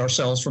isolate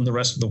ourselves from the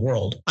rest of the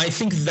world. I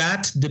think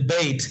that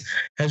debate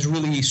has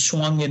really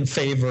swung in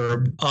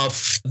favor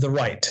of the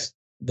right.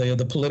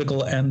 the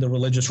political and the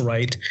religious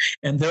right.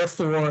 And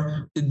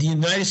therefore, the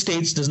United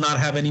States does not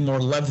have any more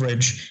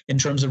leverage in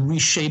terms of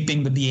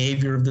reshaping the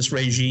behavior of this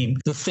regime,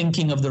 the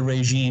thinking of the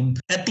regime.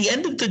 At the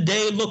end of the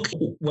day, look,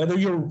 whether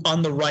you're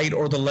on the right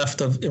or the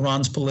left of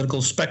Iran's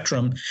political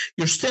spectrum,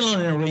 you're still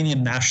an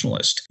Iranian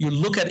nationalist. You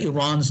look at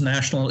Iran's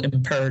national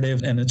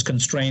imperative and its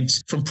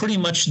constraints from pretty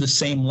much the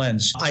same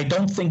lens. I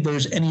don't think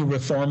there's any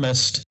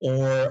reformist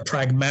or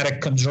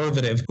pragmatic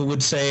conservative who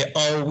would say,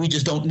 oh, we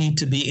just don't need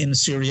to be in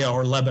Syria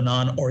or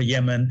Lebanon or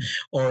Yemen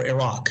or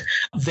Iraq.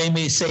 They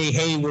may say,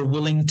 hey, we're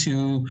willing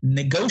to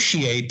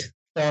negotiate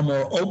far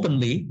more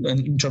openly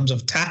in terms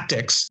of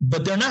tactics,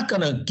 but they're not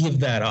going to give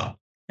that up.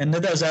 And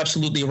Nida is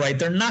absolutely right.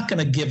 They're not going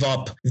to give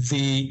up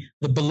the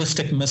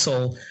ballistic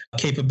missile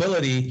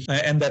capability.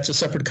 And that's a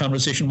separate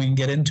conversation. We can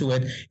get into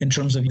it in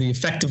terms of the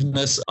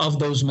effectiveness of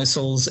those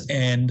missiles.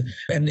 And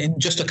in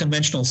just a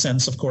conventional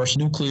sense, of course,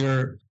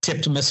 nuclear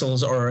tipped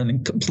missiles are a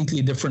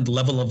completely different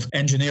level of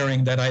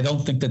engineering that I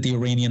don't think that the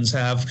Iranians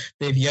have.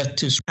 They've yet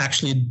to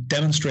actually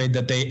demonstrate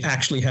that they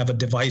actually have a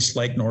device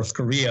like North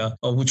Korea,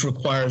 which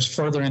requires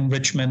further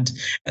enrichment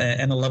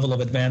and a level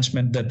of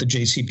advancement that the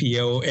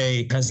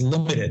JCPOA has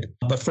limited.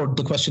 But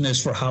the question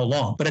is for how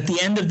long? But at the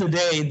end of the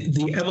day,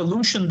 the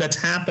evolution that's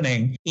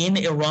happening in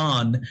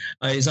Iran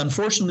is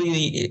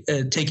unfortunately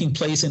taking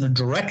place in a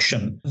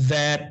direction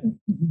that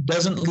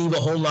doesn't leave a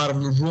whole lot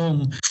of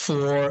room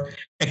for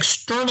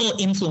external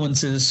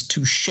influences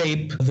to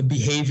shape the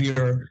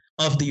behavior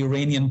of the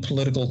Iranian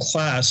political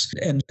class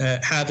and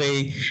have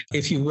a,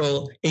 if you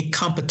will, a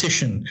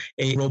competition,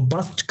 a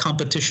robust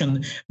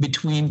competition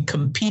between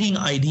competing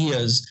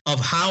ideas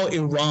of how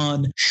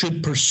Iran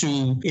should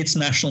pursue its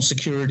national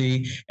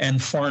security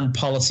and foreign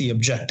policy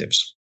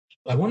objectives.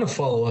 I want to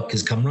follow up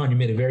because, Kamran, you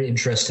made a very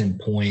interesting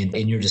point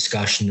in your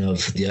discussion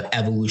of the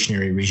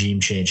evolutionary regime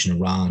change in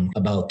Iran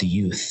about the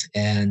youth.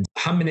 And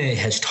Khamenei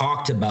has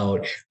talked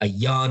about a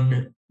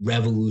young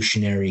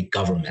revolutionary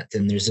government.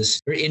 And there's this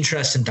very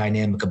interesting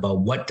dynamic about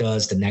what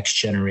does the next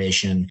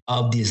generation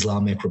of the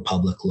Islamic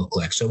Republic look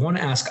like. So I want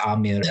to ask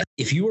Amir,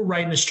 if you were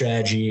writing a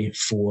strategy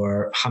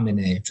for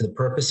Khamenei for the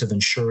purpose of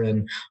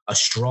ensuring a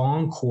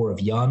strong core of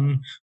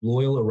young,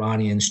 loyal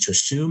Iranians to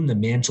assume the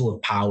mantle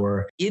of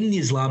power in the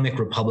Islamic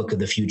Republic of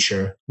the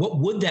future, what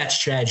would that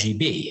strategy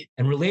be?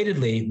 And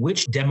relatedly,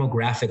 which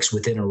demographics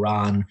within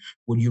Iran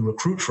would you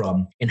recruit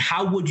from? And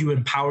how would you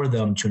empower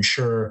them to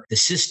ensure the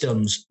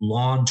system's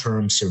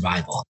long-term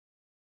survival?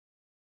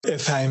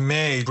 If I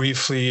may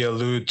briefly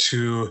allude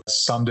to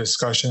some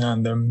discussion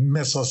on the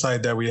missile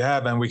side that we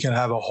have, and we can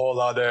have a whole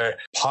other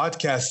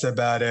podcast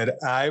about it,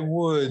 I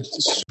would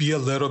be a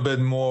little bit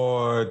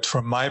more,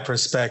 from my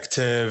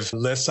perspective,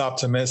 less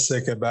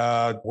optimistic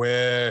about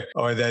where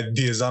or that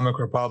the Islamic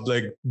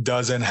Republic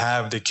doesn't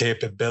have the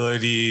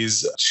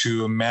capabilities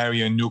to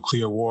marry a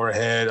nuclear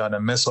warhead on a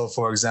missile,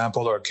 for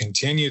example, or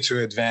continue to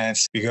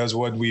advance, because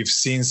what we've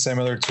seen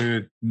similar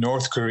to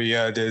North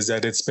Korea is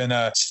that it's been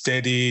a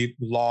steady,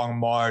 long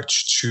march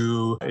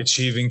to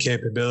achieving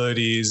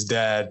capabilities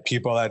that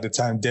people at the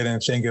time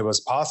didn't think it was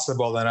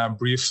possible. And I'll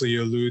briefly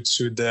allude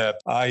to the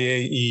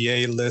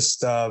IAEA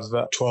list of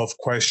 12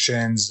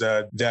 questions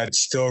that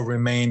still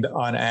remained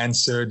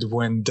unanswered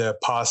when the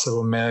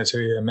possible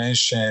military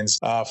dimensions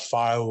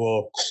file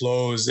will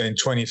close in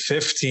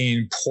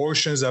 2015.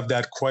 Portions of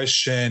that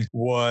question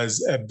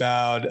was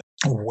about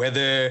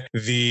whether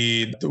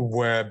the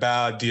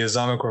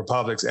Islamic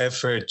Republic's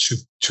effort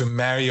to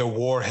marry a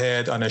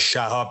warhead on a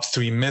Shahab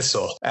 3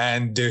 missile.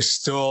 And there's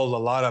still a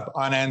lot of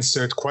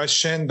unanswered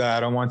questions that I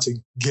don't want to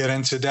get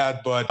into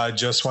that, but I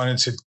just wanted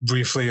to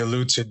briefly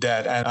allude to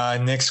that.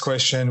 And next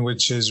question,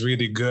 which is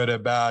really good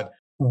about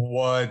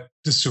what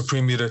the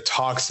Supreme Leader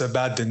talks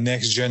about the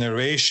next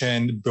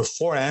generation.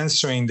 Before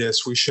answering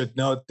this, we should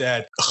note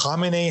that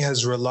Khamenei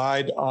has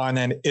relied on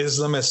an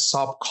Islamist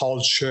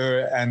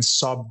subculture and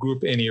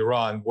subgroup in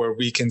Iran, where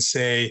we can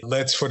say,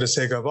 let's, for the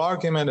sake of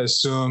argument,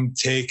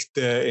 take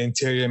the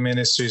Interior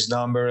Ministry's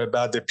number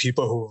about the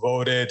people who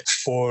voted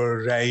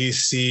for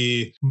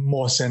Raisi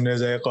Mohsen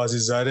Rezai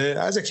Qazizadeh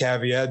as a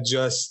caveat,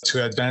 just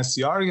to advance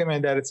the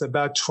argument that it's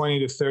about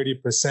 20 to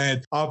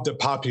 30% of the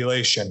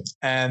population.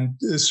 And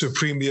the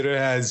Supreme Leader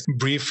has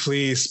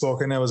briefly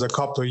spoken, it was a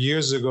couple of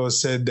years ago,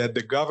 said that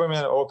the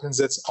government opens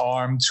its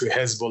arm to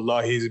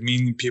Hezbollah,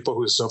 meaning people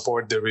who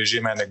support the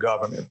regime and the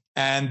government.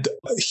 And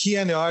he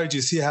and the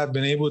IRGC have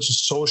been able to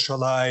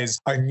socialize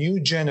a new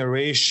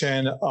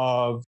generation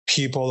of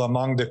people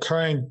among the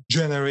current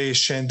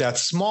generation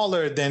that's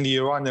smaller than the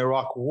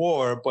Iran-Iraq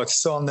war, but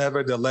still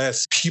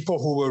nevertheless people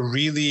who were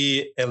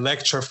really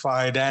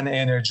electrified and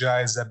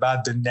energized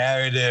about the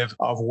narrative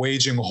of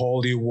waging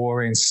holy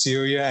war in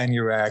Syria and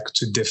Iraq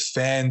to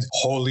defend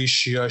holy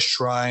Shia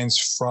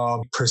shrines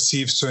from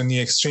perceived Sunni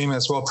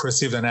extremists,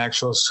 perceived and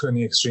actual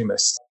Sunni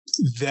extremists,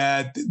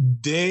 that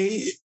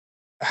they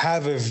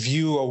have a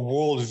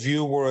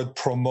worldview where it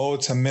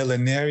promotes a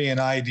millenarian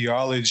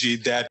ideology,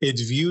 that it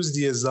views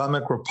the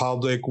Islamic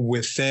Republic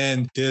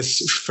within this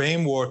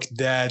framework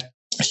that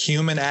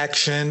human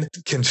action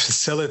can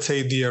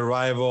facilitate the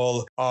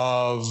arrival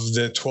of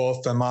the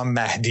 12th Imam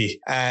Mahdi.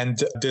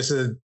 And this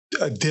is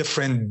a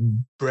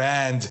different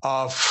brand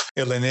of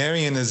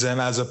millenarianism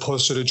as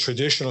opposed to the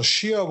traditional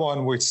Shia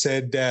one, which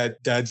said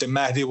that the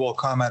Mahdi will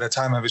come at a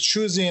time of his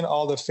choosing.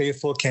 All the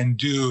faithful can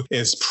do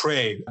is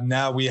pray.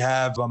 Now we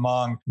have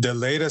among the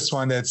latest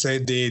one that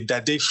said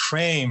that they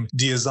frame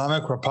the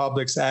Islamic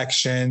Republic's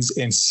actions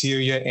in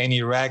Syria and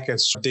Iraq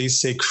as, they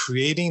say,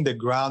 creating the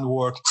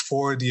groundwork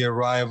for the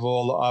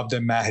arrival of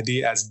the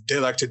Mahdi, as they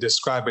like to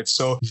describe it.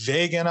 So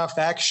vague enough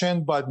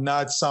action, but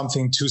not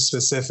something too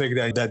specific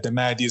that the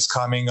Mahdi is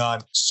coming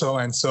on so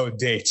and so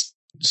date.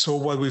 So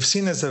what we've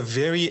seen is a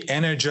very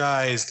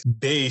energized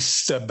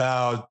base,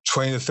 about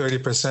 20 to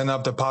 30%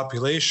 of the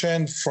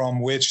population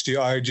from which the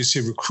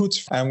IRGC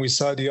recruits. And we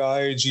saw the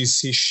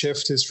IRGC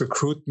shift its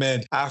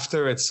recruitment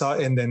after it saw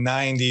in the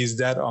 90s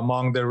that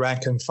among the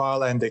rank and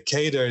file and the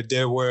cadre,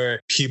 there were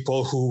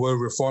people who were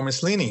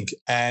reformist leaning.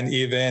 And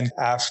even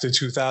after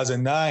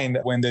 2009,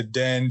 when the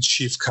then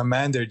chief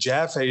commander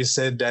Jafari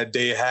said that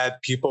they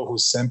had people who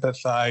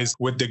sympathized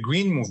with the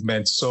Green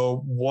movement.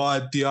 So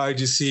what the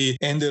IRGC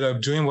ended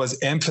up doing was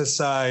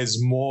emphasize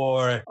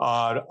more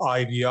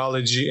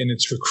ideology in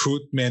its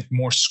recruitment,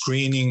 more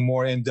screening,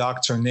 more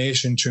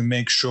indoctrination to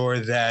make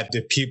sure that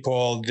the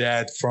people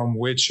that from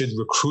which it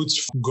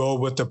recruits go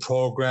with the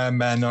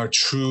program and are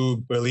true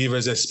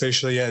believers,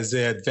 especially as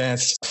they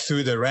advance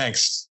through the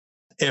ranks.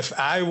 If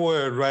I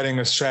were writing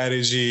a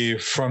strategy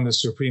from the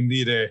Supreme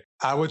Leader,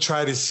 I would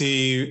try to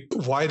see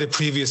why the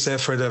previous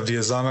effort of the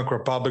Islamic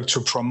Republic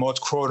to promote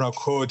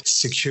quote-unquote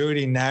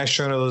security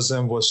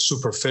nationalism was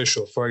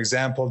superficial. For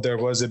example, there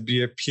was a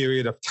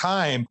period of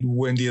time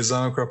when the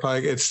Islamic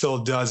Republic, it still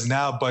does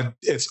now, but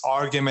its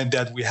argument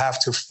that we have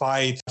to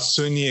fight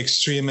Sunni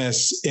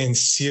extremists in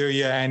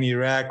Syria and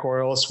Iraq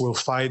or else we'll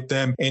fight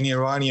them in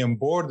Iranian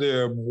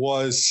border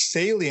was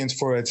salient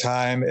for a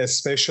time,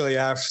 especially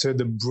after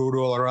the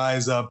brutal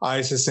rise of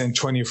ISIS in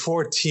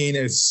 2014,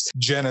 its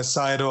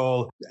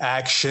genocidal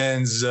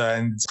actions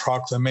and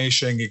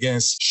proclamation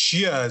against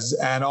Shias,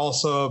 and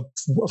also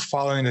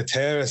following the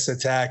terrorist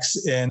attacks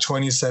in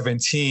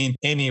 2017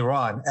 in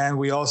Iran. And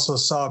we also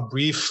saw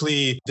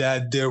briefly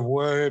that there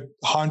were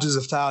hundreds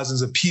of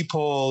thousands of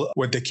people,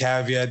 with the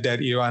caveat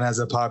that Iran has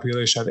a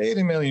population of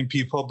 80 million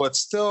people, but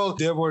still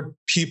there were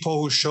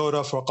people who showed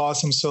up for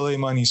Qasem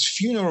Soleimani's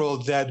funeral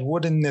that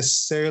wouldn't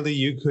necessarily,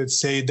 you could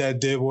say that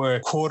they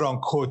were quote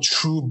unquote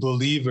true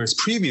believers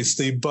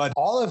previously, but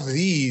all of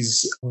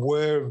these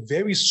were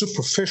very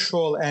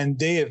superficial and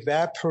they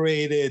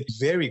evaporated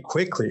very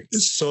quickly.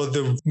 So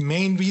the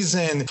main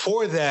reason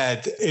for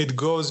that, it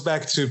goes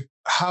back to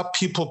how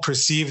people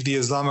perceive the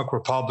Islamic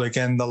Republic,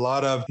 and a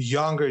lot of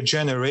younger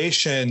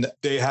generation,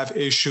 they have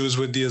issues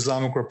with the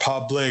Islamic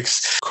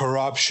Republic's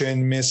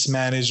corruption,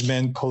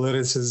 mismanagement,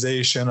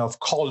 politicization of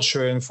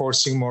culture,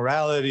 enforcing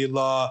morality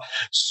law,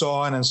 so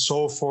on and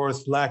so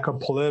forth, lack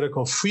of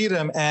political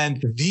freedom. And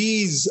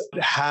these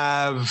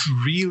have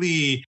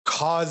really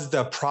caused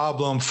a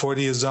problem for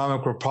the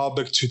Islamic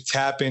Republic to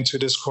tap into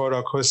this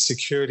quote-unquote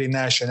security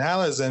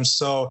nationalism.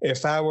 So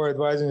if I were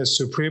advising the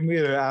Supreme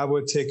Leader, I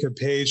would take a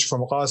page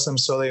from Qasem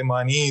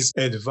Soleimani's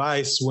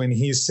advice when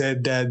he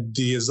said that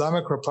the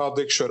Islamic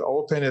Republic should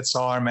open its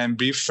arm and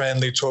be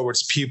friendly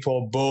towards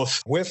people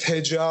both with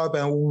hijab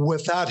and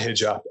without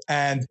hijab.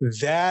 And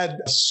that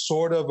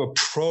sort of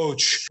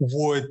approach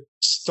would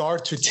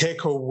start to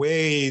take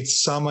away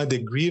some of the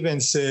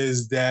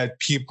grievances that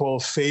people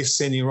face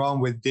in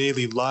Iran with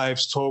daily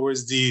lives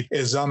towards the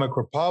Islamic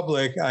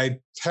Republic. I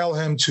tell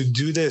him to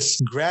do this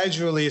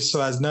gradually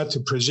so as not to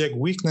project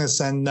weakness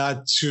and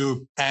not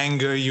to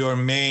anger your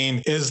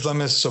main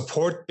Islamist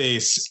support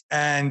base.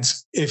 And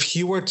if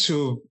he were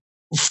to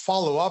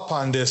follow up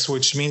on this,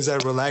 which means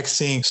that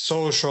relaxing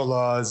social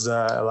laws,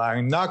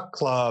 allowing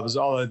nightclubs,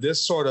 all of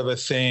this sort of a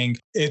thing,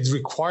 it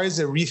requires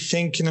a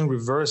rethinking and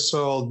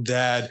reversal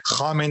that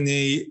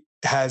Khamenei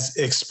has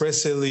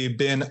explicitly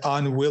been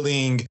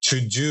unwilling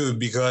to do,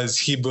 because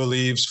he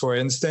believes, for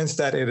instance,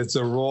 that it is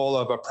the role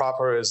of a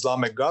proper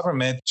Islamic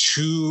government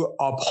to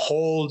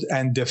uphold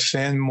and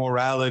defend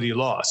morality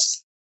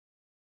laws.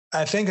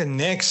 I think the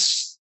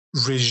next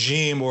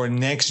regime or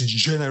next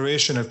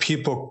generation of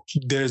people,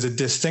 there's a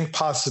distinct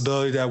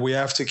possibility that we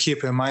have to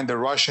keep in mind the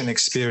Russian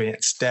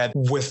experience, that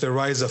with the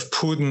rise of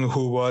Putin,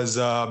 who was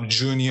a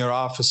junior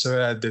officer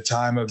at the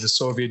time of the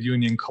Soviet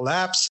Union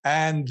collapse,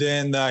 and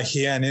then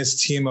he and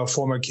his team of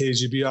former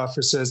KGB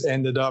officers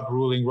ended up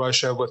ruling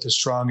Russia with a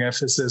strong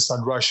emphasis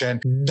on Russian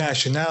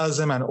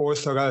nationalism and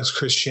Orthodox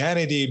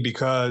Christianity,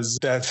 because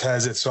that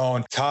has its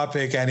own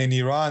topic. And in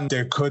Iran,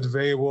 there could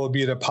very well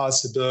be the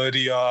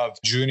possibility of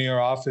junior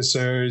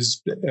officers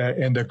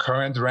in the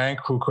current rank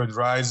who could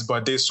rise,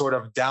 but they sort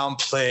of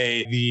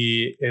downplay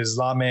the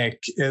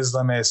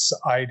Islamist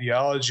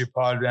ideology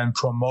part and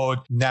promote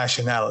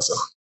nationalism.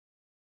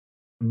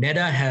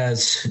 Neda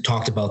has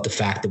talked about the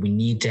fact that we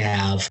need to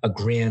have a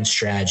grand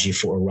strategy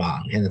for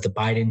Iran, and that the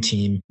Biden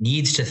team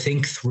needs to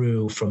think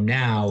through from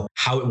now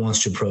how it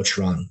wants to approach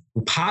Iran.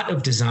 Part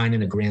of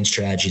designing a grand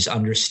strategy is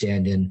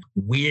understanding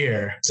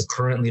where the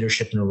current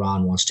leadership in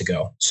Iran wants to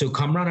go. So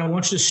Kamran, I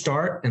want you to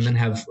start and then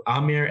have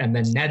Amir and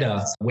then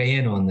Neda weigh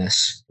in on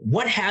this.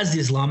 What has the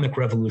Islamic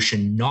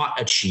Revolution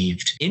not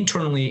achieved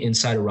internally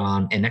inside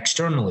Iran and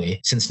externally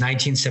since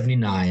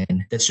 1979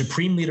 that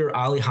Supreme Leader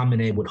Ali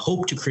Khamenei would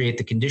hope to create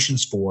the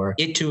conditions for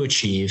it to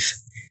achieve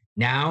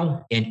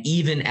now and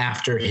even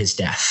after his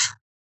death?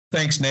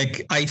 Thanks,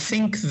 Nick. I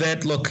think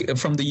that, look,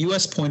 from the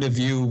U.S. point of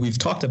view, we've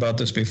talked about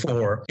this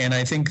before, and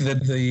I think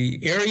that the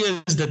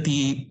areas that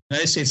the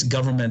United States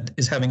government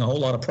is having a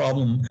whole lot of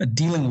problem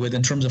dealing with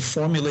in terms of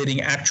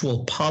formulating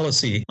actual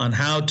policy on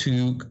how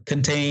to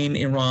contain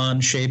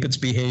Iran, shape its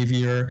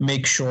behavior,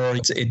 make sure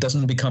it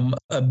doesn't become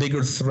a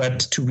bigger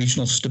threat to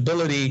regional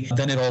stability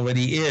than it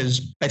already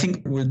is. I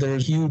think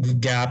there's a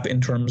huge gap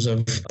in terms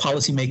of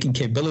policymaking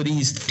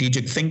capabilities,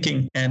 strategic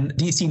thinking, and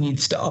DC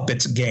needs to up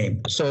its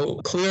game. So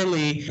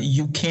clearly,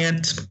 you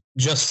can't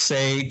just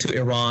say to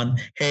Iran,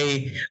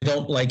 hey, I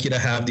don't like you to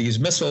have these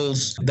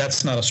missiles.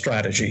 That's not a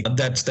strategy.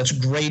 That's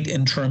great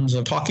in terms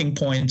of talking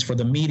points for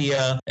the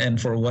media and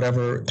for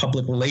whatever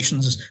public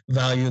relations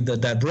value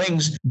that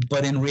brings.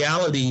 But in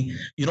reality,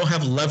 you don't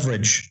have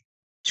leverage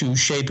to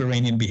shape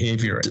Iranian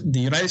behavior. The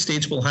United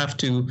States will have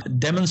to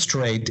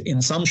demonstrate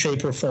in some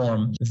shape or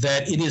form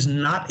that it is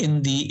not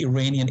in the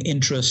Iranian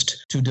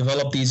interest to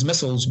develop these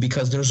missiles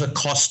because there's a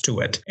cost to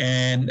it.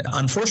 And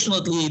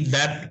unfortunately,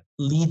 that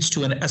leads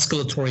to an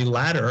escalatory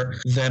ladder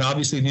that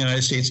obviously the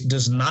United States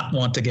does not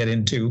want to get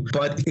into.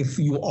 But if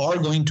you are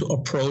going to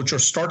approach or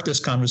start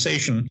this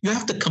conversation, you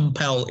have to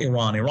compel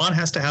Iran. Iran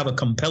has to have a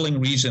compelling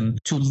reason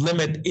to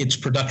limit its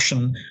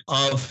production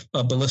of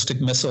ballistic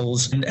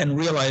missiles and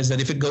realize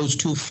that if it goes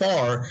too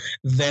far,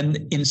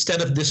 then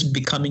instead of this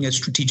becoming a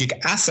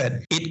strategic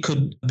asset, it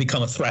could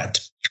become a threat.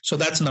 So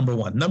that's number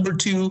one. Number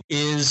two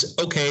is,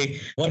 okay,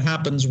 what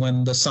happens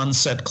when the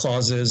sunset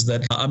clauses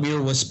that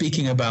Amir was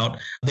speaking about,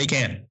 they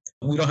can?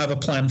 We don't have a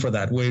plan for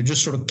that. We're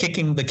just sort of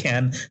kicking the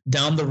can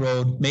down the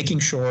road, making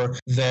sure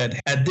that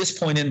at this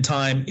point in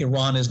time,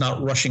 Iran is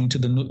not rushing to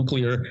the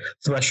nuclear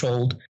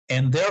threshold.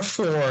 And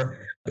therefore,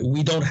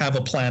 we don't have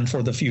a plan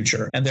for the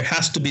future. And there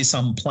has to be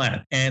some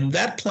plan. And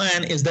that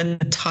plan is then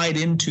tied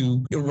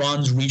into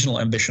Iran's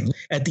regional ambition.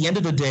 At the end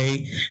of the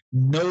day,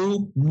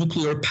 no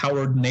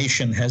nuclear-powered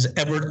nation has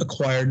ever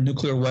acquired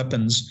nuclear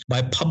weapons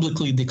by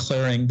publicly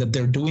declaring that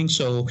they're doing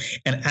so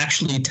and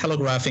actually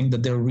telegraphing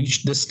that they've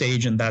reached this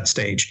stage and that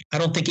stage. I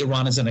don't think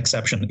Iran is an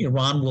exception.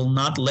 Iran will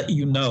not let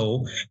you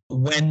know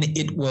when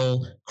it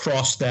will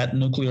cross that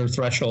nuclear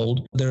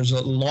threshold. There's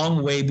a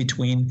long way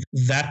between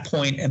that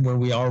point and where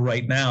we are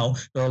right now.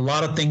 There are a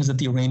lot of things that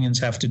the Iranians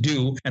have to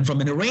do. And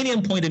from an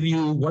Iranian point of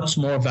view, what's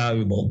more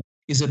valuable?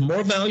 Is it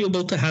more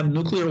valuable to have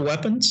nuclear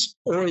weapons,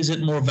 or is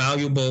it more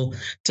valuable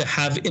to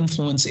have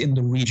influence in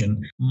the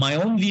region? My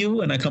own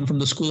view, and I come from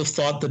the school of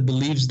thought that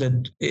believes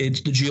that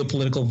it's the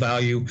geopolitical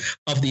value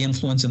of the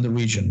influence in the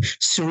region.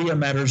 Syria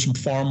matters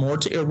far more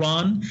to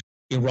Iran.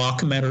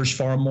 Iraq matters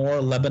far more,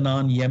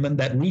 Lebanon, Yemen.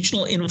 That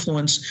regional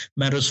influence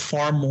matters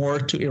far more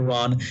to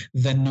Iran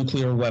than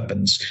nuclear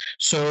weapons.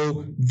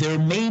 So there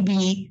may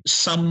be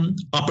some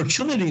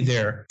opportunity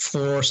there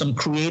for some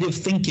creative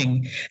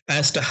thinking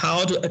as to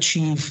how to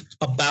achieve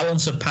a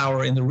balance of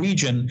power in the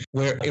region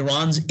where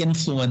Iran's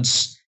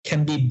influence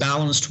can be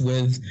balanced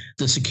with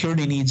the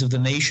security needs of the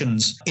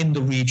nations in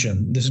the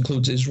region. This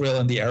includes Israel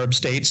and the Arab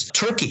states.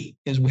 Turkey,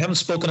 we haven't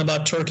spoken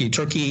about Turkey.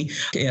 Turkey,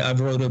 I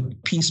wrote a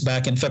piece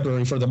back in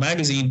February for the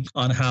magazine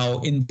on how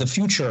in the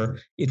future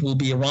it will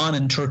be Iran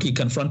and Turkey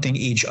confronting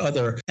each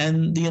other.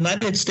 And the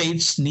United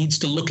States needs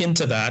to look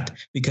into that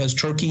because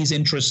Turkey's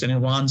interests and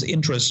Iran's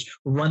interests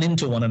run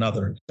into one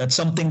another. That's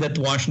something that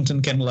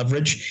Washington can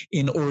leverage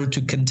in order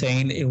to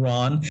contain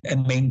Iran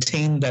and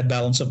maintain that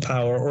balance of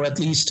power, or at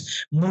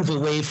least move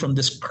away from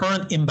this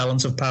current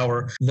imbalance of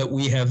power that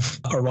we have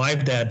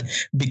arrived at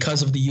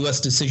because of the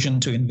U.S. decision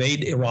to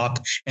invade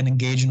Iraq and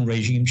engage in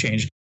regime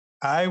change.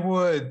 I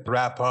would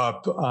wrap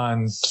up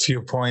on a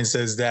few points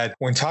is that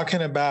when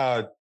talking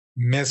about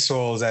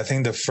missiles, I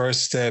think the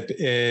first step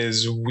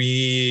is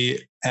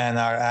we and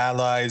our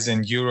allies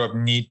in Europe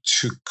need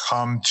to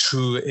come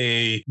to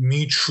a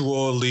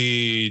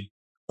mutually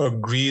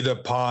agreed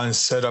upon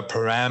set of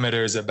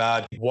parameters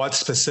about what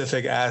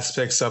specific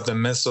aspects of the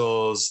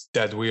missiles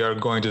that we are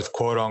going to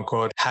quote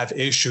unquote have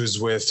issues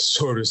with,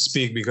 so to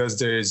speak, because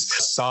there's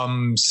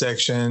some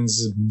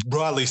sections,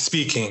 broadly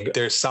speaking,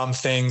 there's some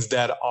things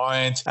that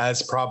aren't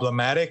as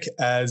problematic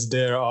as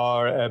there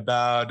are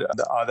about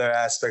the other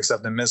aspects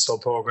of the missile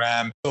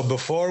program. So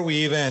before we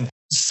even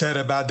said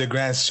about the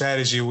grand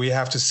strategy, we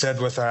have to set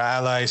with our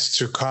allies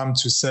to come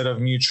to a set of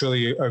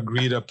mutually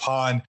agreed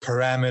upon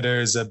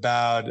parameters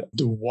about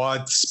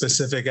what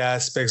specific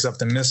aspects of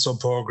the missile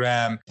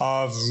program,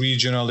 of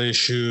regional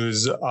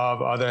issues,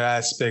 of other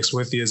aspects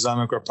with the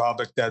Islamic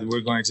Republic that we're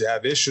going to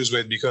have issues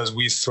with, because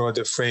we throw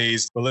the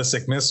phrase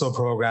ballistic missile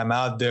program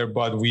out there,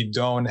 but we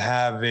don't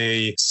have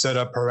a set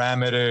of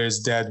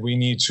parameters that we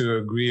need to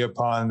agree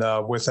upon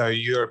with our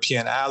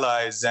European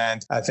allies.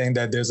 And I think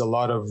that there's a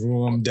lot of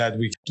room that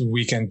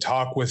we can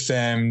talk with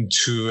them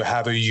to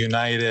have a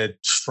united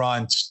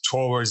front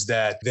towards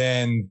that.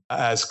 Then,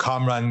 as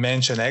Kamran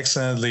mentioned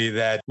excellently,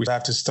 that we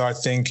have to start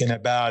thinking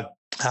about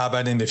how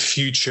about in the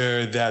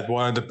future, that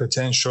what are the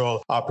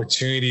potential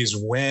opportunities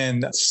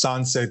when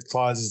sunset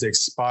clauses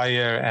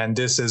expire? And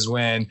this is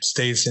when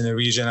states in the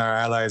region, our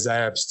allies,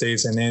 Arab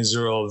states and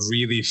Israel,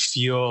 really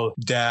feel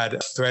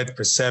that threat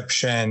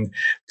perception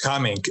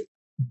coming.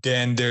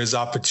 Then there's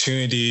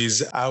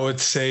opportunities. I would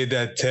say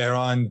that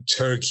Tehran,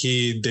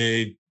 Turkey,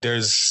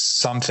 there's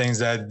some things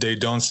that they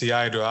don't see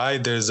eye to eye.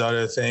 There's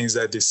other things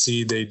that they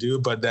see they do,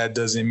 but that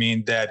doesn't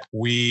mean that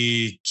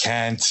we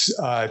can't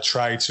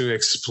try to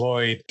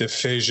exploit the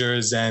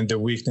fissures and the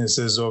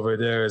weaknesses over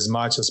there as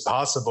much as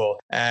possible.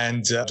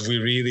 And we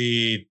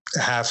really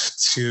have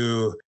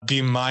to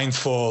be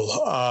mindful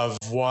of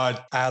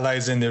what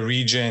allies in the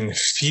region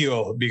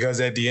feel,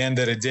 because at the end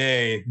of the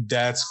day,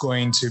 that's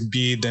going to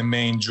be the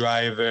main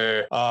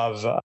driver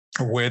of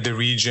where the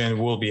region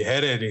will be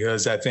headed,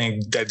 because I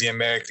think that the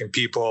American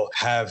people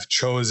have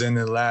chosen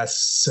in the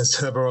last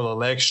several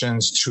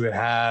elections to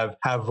have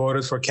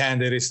voted for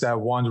candidates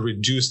that want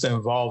reduced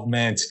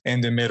involvement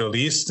in the Middle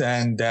East,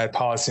 and that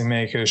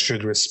policymakers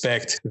should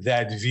respect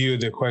that view.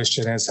 The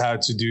question is how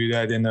to do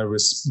that in a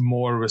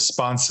more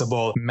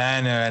responsible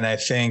manner. And I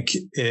think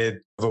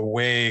a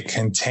way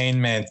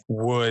containment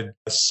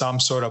some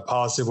sort of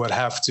policy would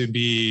have to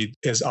be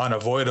is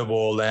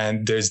unavoidable,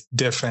 and there's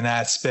different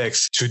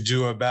aspects to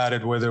do about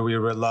it, whether we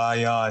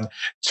rely on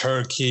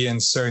Turkey in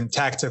certain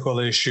tactical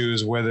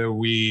issues, whether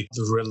we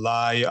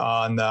rely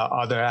on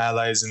other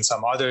allies in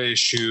some other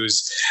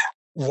issues.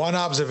 One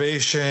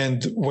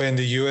observation when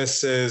the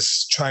U.S.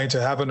 is trying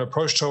to have an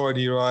approach toward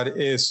Iran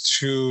is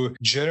to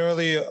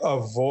generally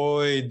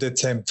avoid the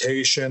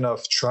temptation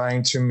of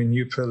trying to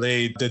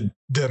manipulate the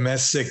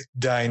domestic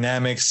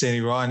dynamics in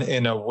Iran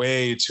in a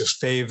way to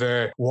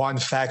favor one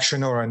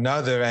faction or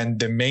another. And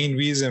the main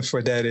reason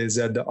for that is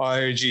that the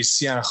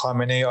IRGC and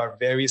Khamenei are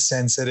very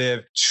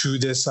sensitive to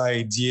this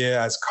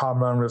idea, as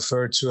Kamran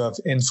referred to, of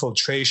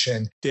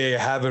infiltration. They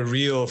have a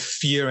real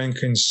fear and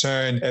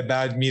concern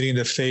about meeting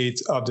the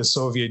fate of the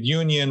Soviet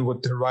Union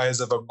with the rise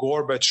of a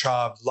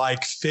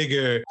Gorbachev-like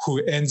figure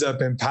who ends up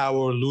in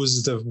power,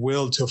 loses the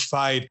will to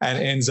fight, and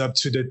ends up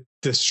to the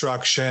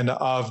destruction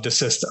of the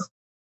system.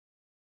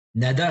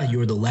 Neda,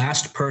 you're the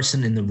last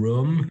person in the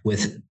room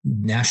with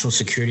National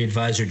Security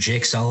Advisor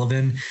Jake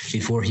Sullivan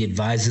before he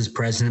advises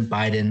President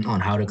Biden on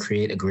how to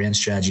create a grand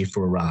strategy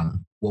for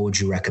Iran. What would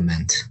you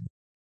recommend?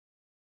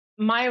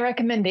 My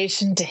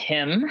recommendation to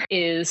him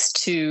is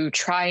to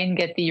try and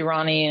get the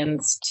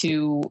Iranians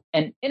to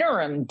an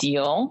interim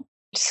deal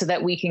so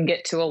that we can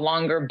get to a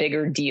longer,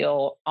 bigger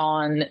deal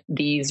on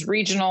these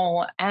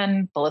regional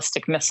and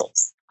ballistic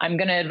missiles. I'm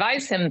going to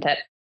advise him that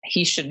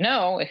he should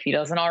know, if he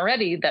doesn't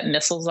already, that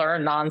missiles are a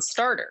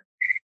non-starter.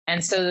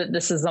 And so that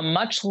this is a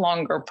much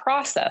longer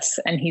process,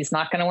 and he's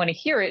not going to want to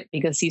hear it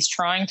because he's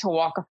trying to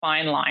walk a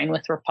fine line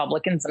with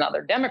Republicans and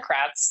other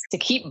Democrats to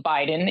keep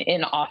Biden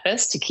in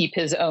office, to keep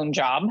his own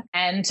job,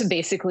 and to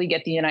basically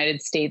get the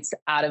United States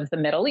out of the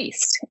Middle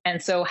East.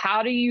 And so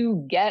how do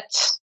you get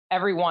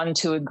everyone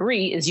to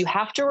agree is you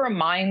have to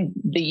remind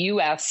the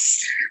U.S.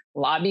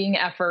 lobbying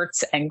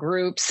efforts and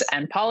groups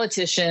and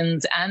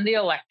politicians and the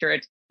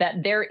electorate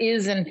that there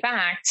is, in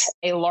fact,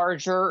 a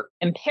larger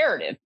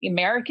imperative.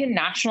 American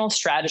national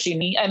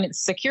strategy,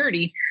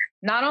 security,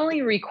 not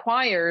only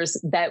requires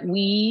that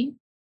we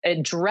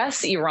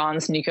address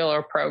Iran's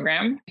nuclear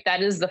program.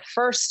 That is the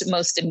first,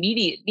 most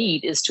immediate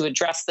need, is to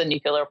address the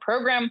nuclear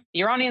program.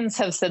 The Iranians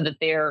have said that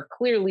they are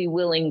clearly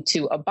willing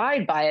to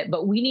abide by it,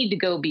 but we need to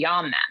go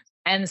beyond that.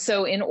 And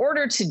so in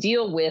order to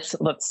deal with,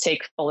 let's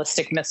take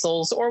ballistic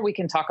missiles, or we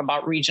can talk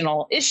about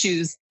regional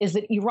issues, is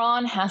that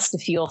Iran has to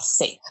feel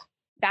safe.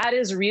 That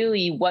is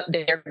really what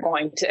they're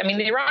going to.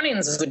 The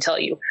Iranians would tell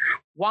you,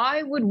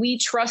 why would we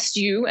trust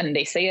you? And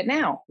they say it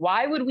now.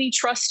 Why would we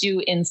trust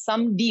you in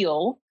some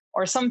deal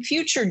or some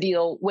future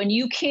deal when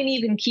you can't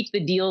even keep the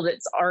deal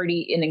that's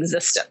already in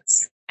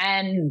existence?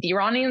 And the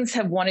Iranians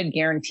have wanted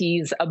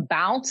guarantees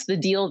about the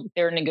deal that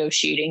they're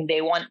negotiating.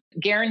 They want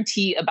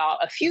guarantee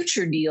about a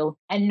future deal,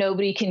 and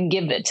nobody can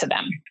give it to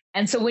them.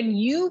 And so when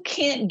you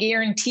can't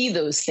guarantee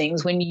those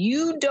things, when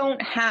you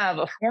don't have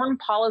a foreign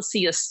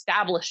policy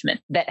establishment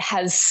that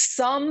has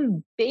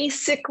some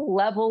basic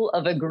level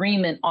of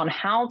agreement on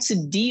how to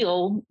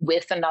deal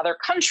with another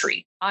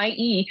country,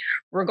 i.e.,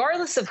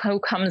 regardless of who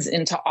comes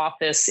into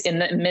office in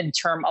the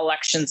midterm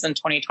elections in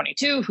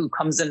 2022, who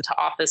comes into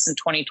office in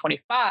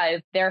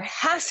 2025, there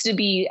has to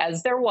be,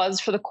 as there was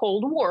for the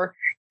Cold War,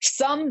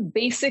 some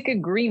basic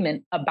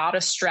agreement about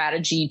a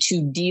strategy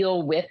to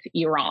deal with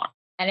Iran.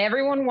 And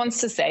everyone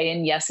wants to say,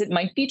 and yes, it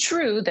might be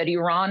true that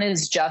Iran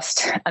is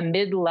just a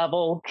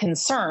mid-level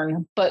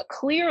concern, but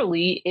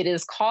clearly it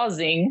is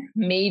causing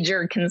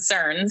major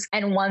concerns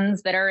and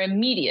ones that are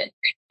immediate.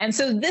 And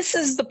so this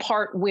is the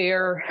part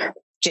where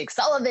Jake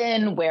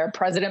Sullivan, where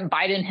President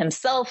Biden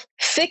himself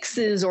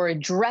fixes or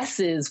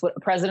addresses what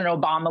President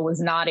Obama was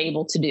not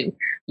able to do.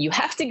 You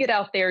have to get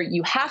out there,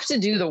 you have to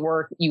do the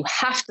work, you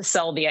have to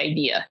sell the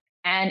idea.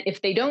 And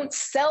if they don't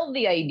sell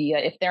the idea,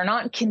 if they're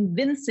not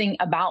convincing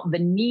about the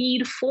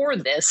need for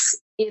this,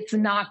 it's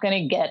not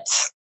going to get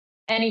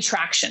any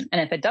traction. And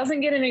if it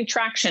doesn't get any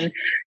traction,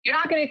 you're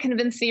not going to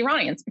convince the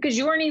Iranians because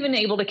you weren't even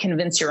able to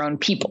convince your own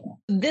people.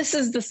 This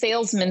is the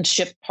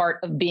salesmanship part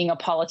of being a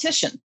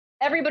politician.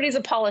 Everybody's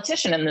a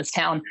politician in this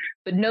town,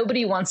 but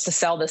nobody wants to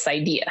sell this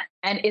idea.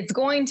 And it's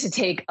going to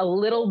take a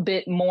little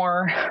bit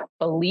more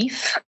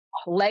belief,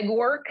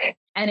 legwork,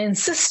 and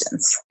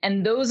insistence.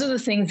 And those are the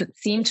things that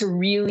seem to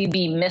really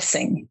be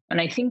missing.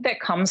 And I think that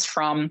comes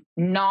from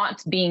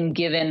not being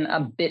given a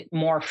bit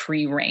more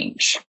free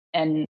range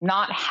and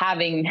not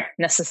having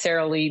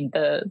necessarily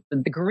the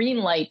green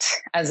light,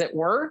 as it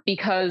were,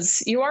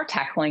 because you are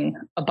tackling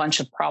a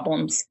bunch of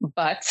problems.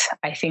 But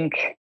I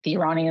think the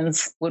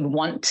Iranians would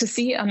want to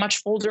see a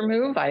much bolder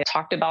move. I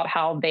talked about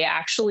how they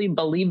actually,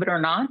 believe it or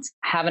not,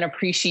 have an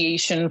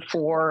appreciation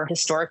for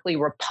historically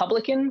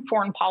Republican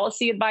foreign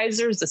policy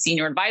advisors, the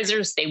senior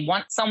advisors. They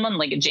want someone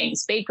like a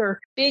James Baker,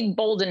 big,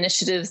 bold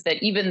initiatives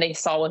that even they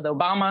saw with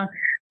Obama,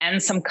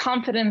 and some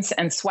confidence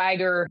and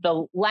swagger,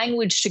 the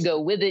language to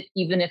go with it,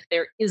 even if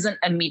there isn't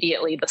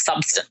immediately the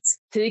substance.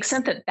 To the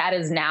extent that that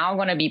is now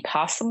going to be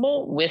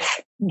possible with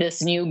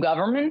this new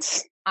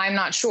government, I'm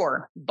not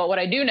sure. But what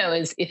I do know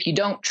is if you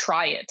don't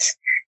try it,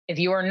 if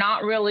you are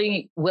not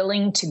really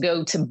willing to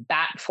go to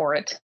bat for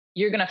it,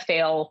 you're going to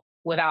fail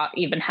without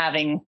even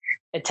having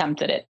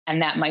attempted it.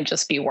 And that might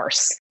just be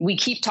worse. We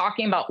keep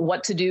talking about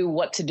what to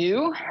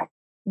do.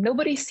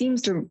 Nobody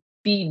seems to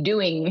be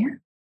doing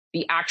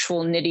the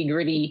actual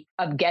nitty-gritty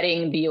of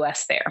getting the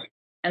US there.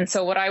 And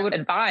so what I would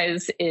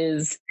advise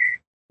is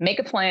make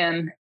a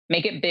plan,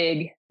 make it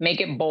big, make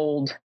it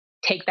bold,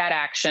 take that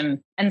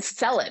action and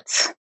sell it.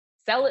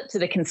 Sell it to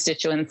the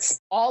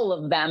constituents, all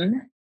of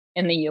them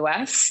in the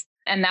US.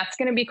 And that's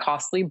going to be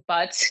costly,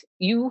 but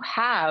you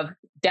have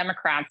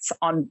Democrats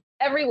on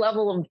every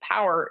level of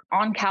power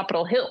on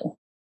Capitol Hill.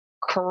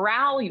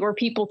 Corral your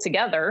people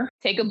together,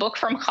 take a book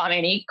from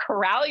Khamenei,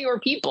 corral your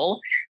people.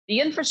 The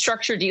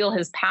infrastructure deal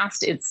has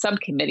passed its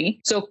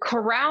subcommittee. So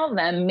corral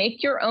them,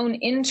 make your own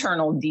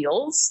internal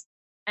deals,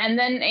 and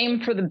then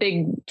aim for the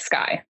big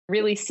sky.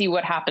 Really see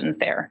what happens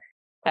there.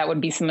 That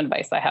would be some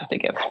advice I have to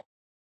give.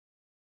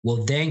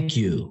 Well, thank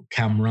you,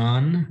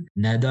 Kamran,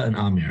 Neda, and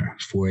Amir,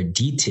 for a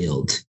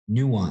detailed,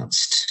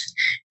 nuanced,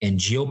 and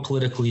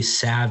geopolitically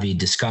savvy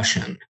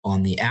discussion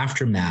on the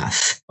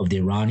aftermath of the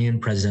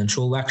Iranian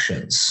presidential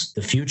elections,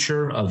 the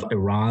future of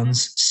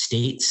Iran's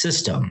state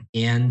system,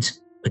 and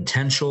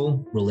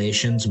potential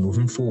relations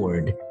moving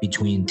forward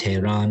between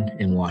Tehran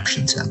and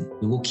Washington.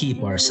 We will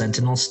keep our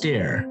sentinel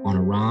stare on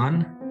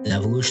Iran, the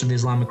evolution of the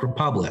Islamic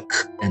Republic,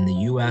 and the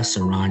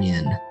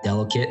U.S.-Iranian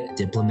delicate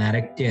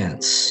diplomatic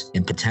dance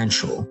and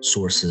potential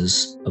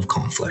sources of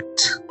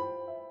conflict.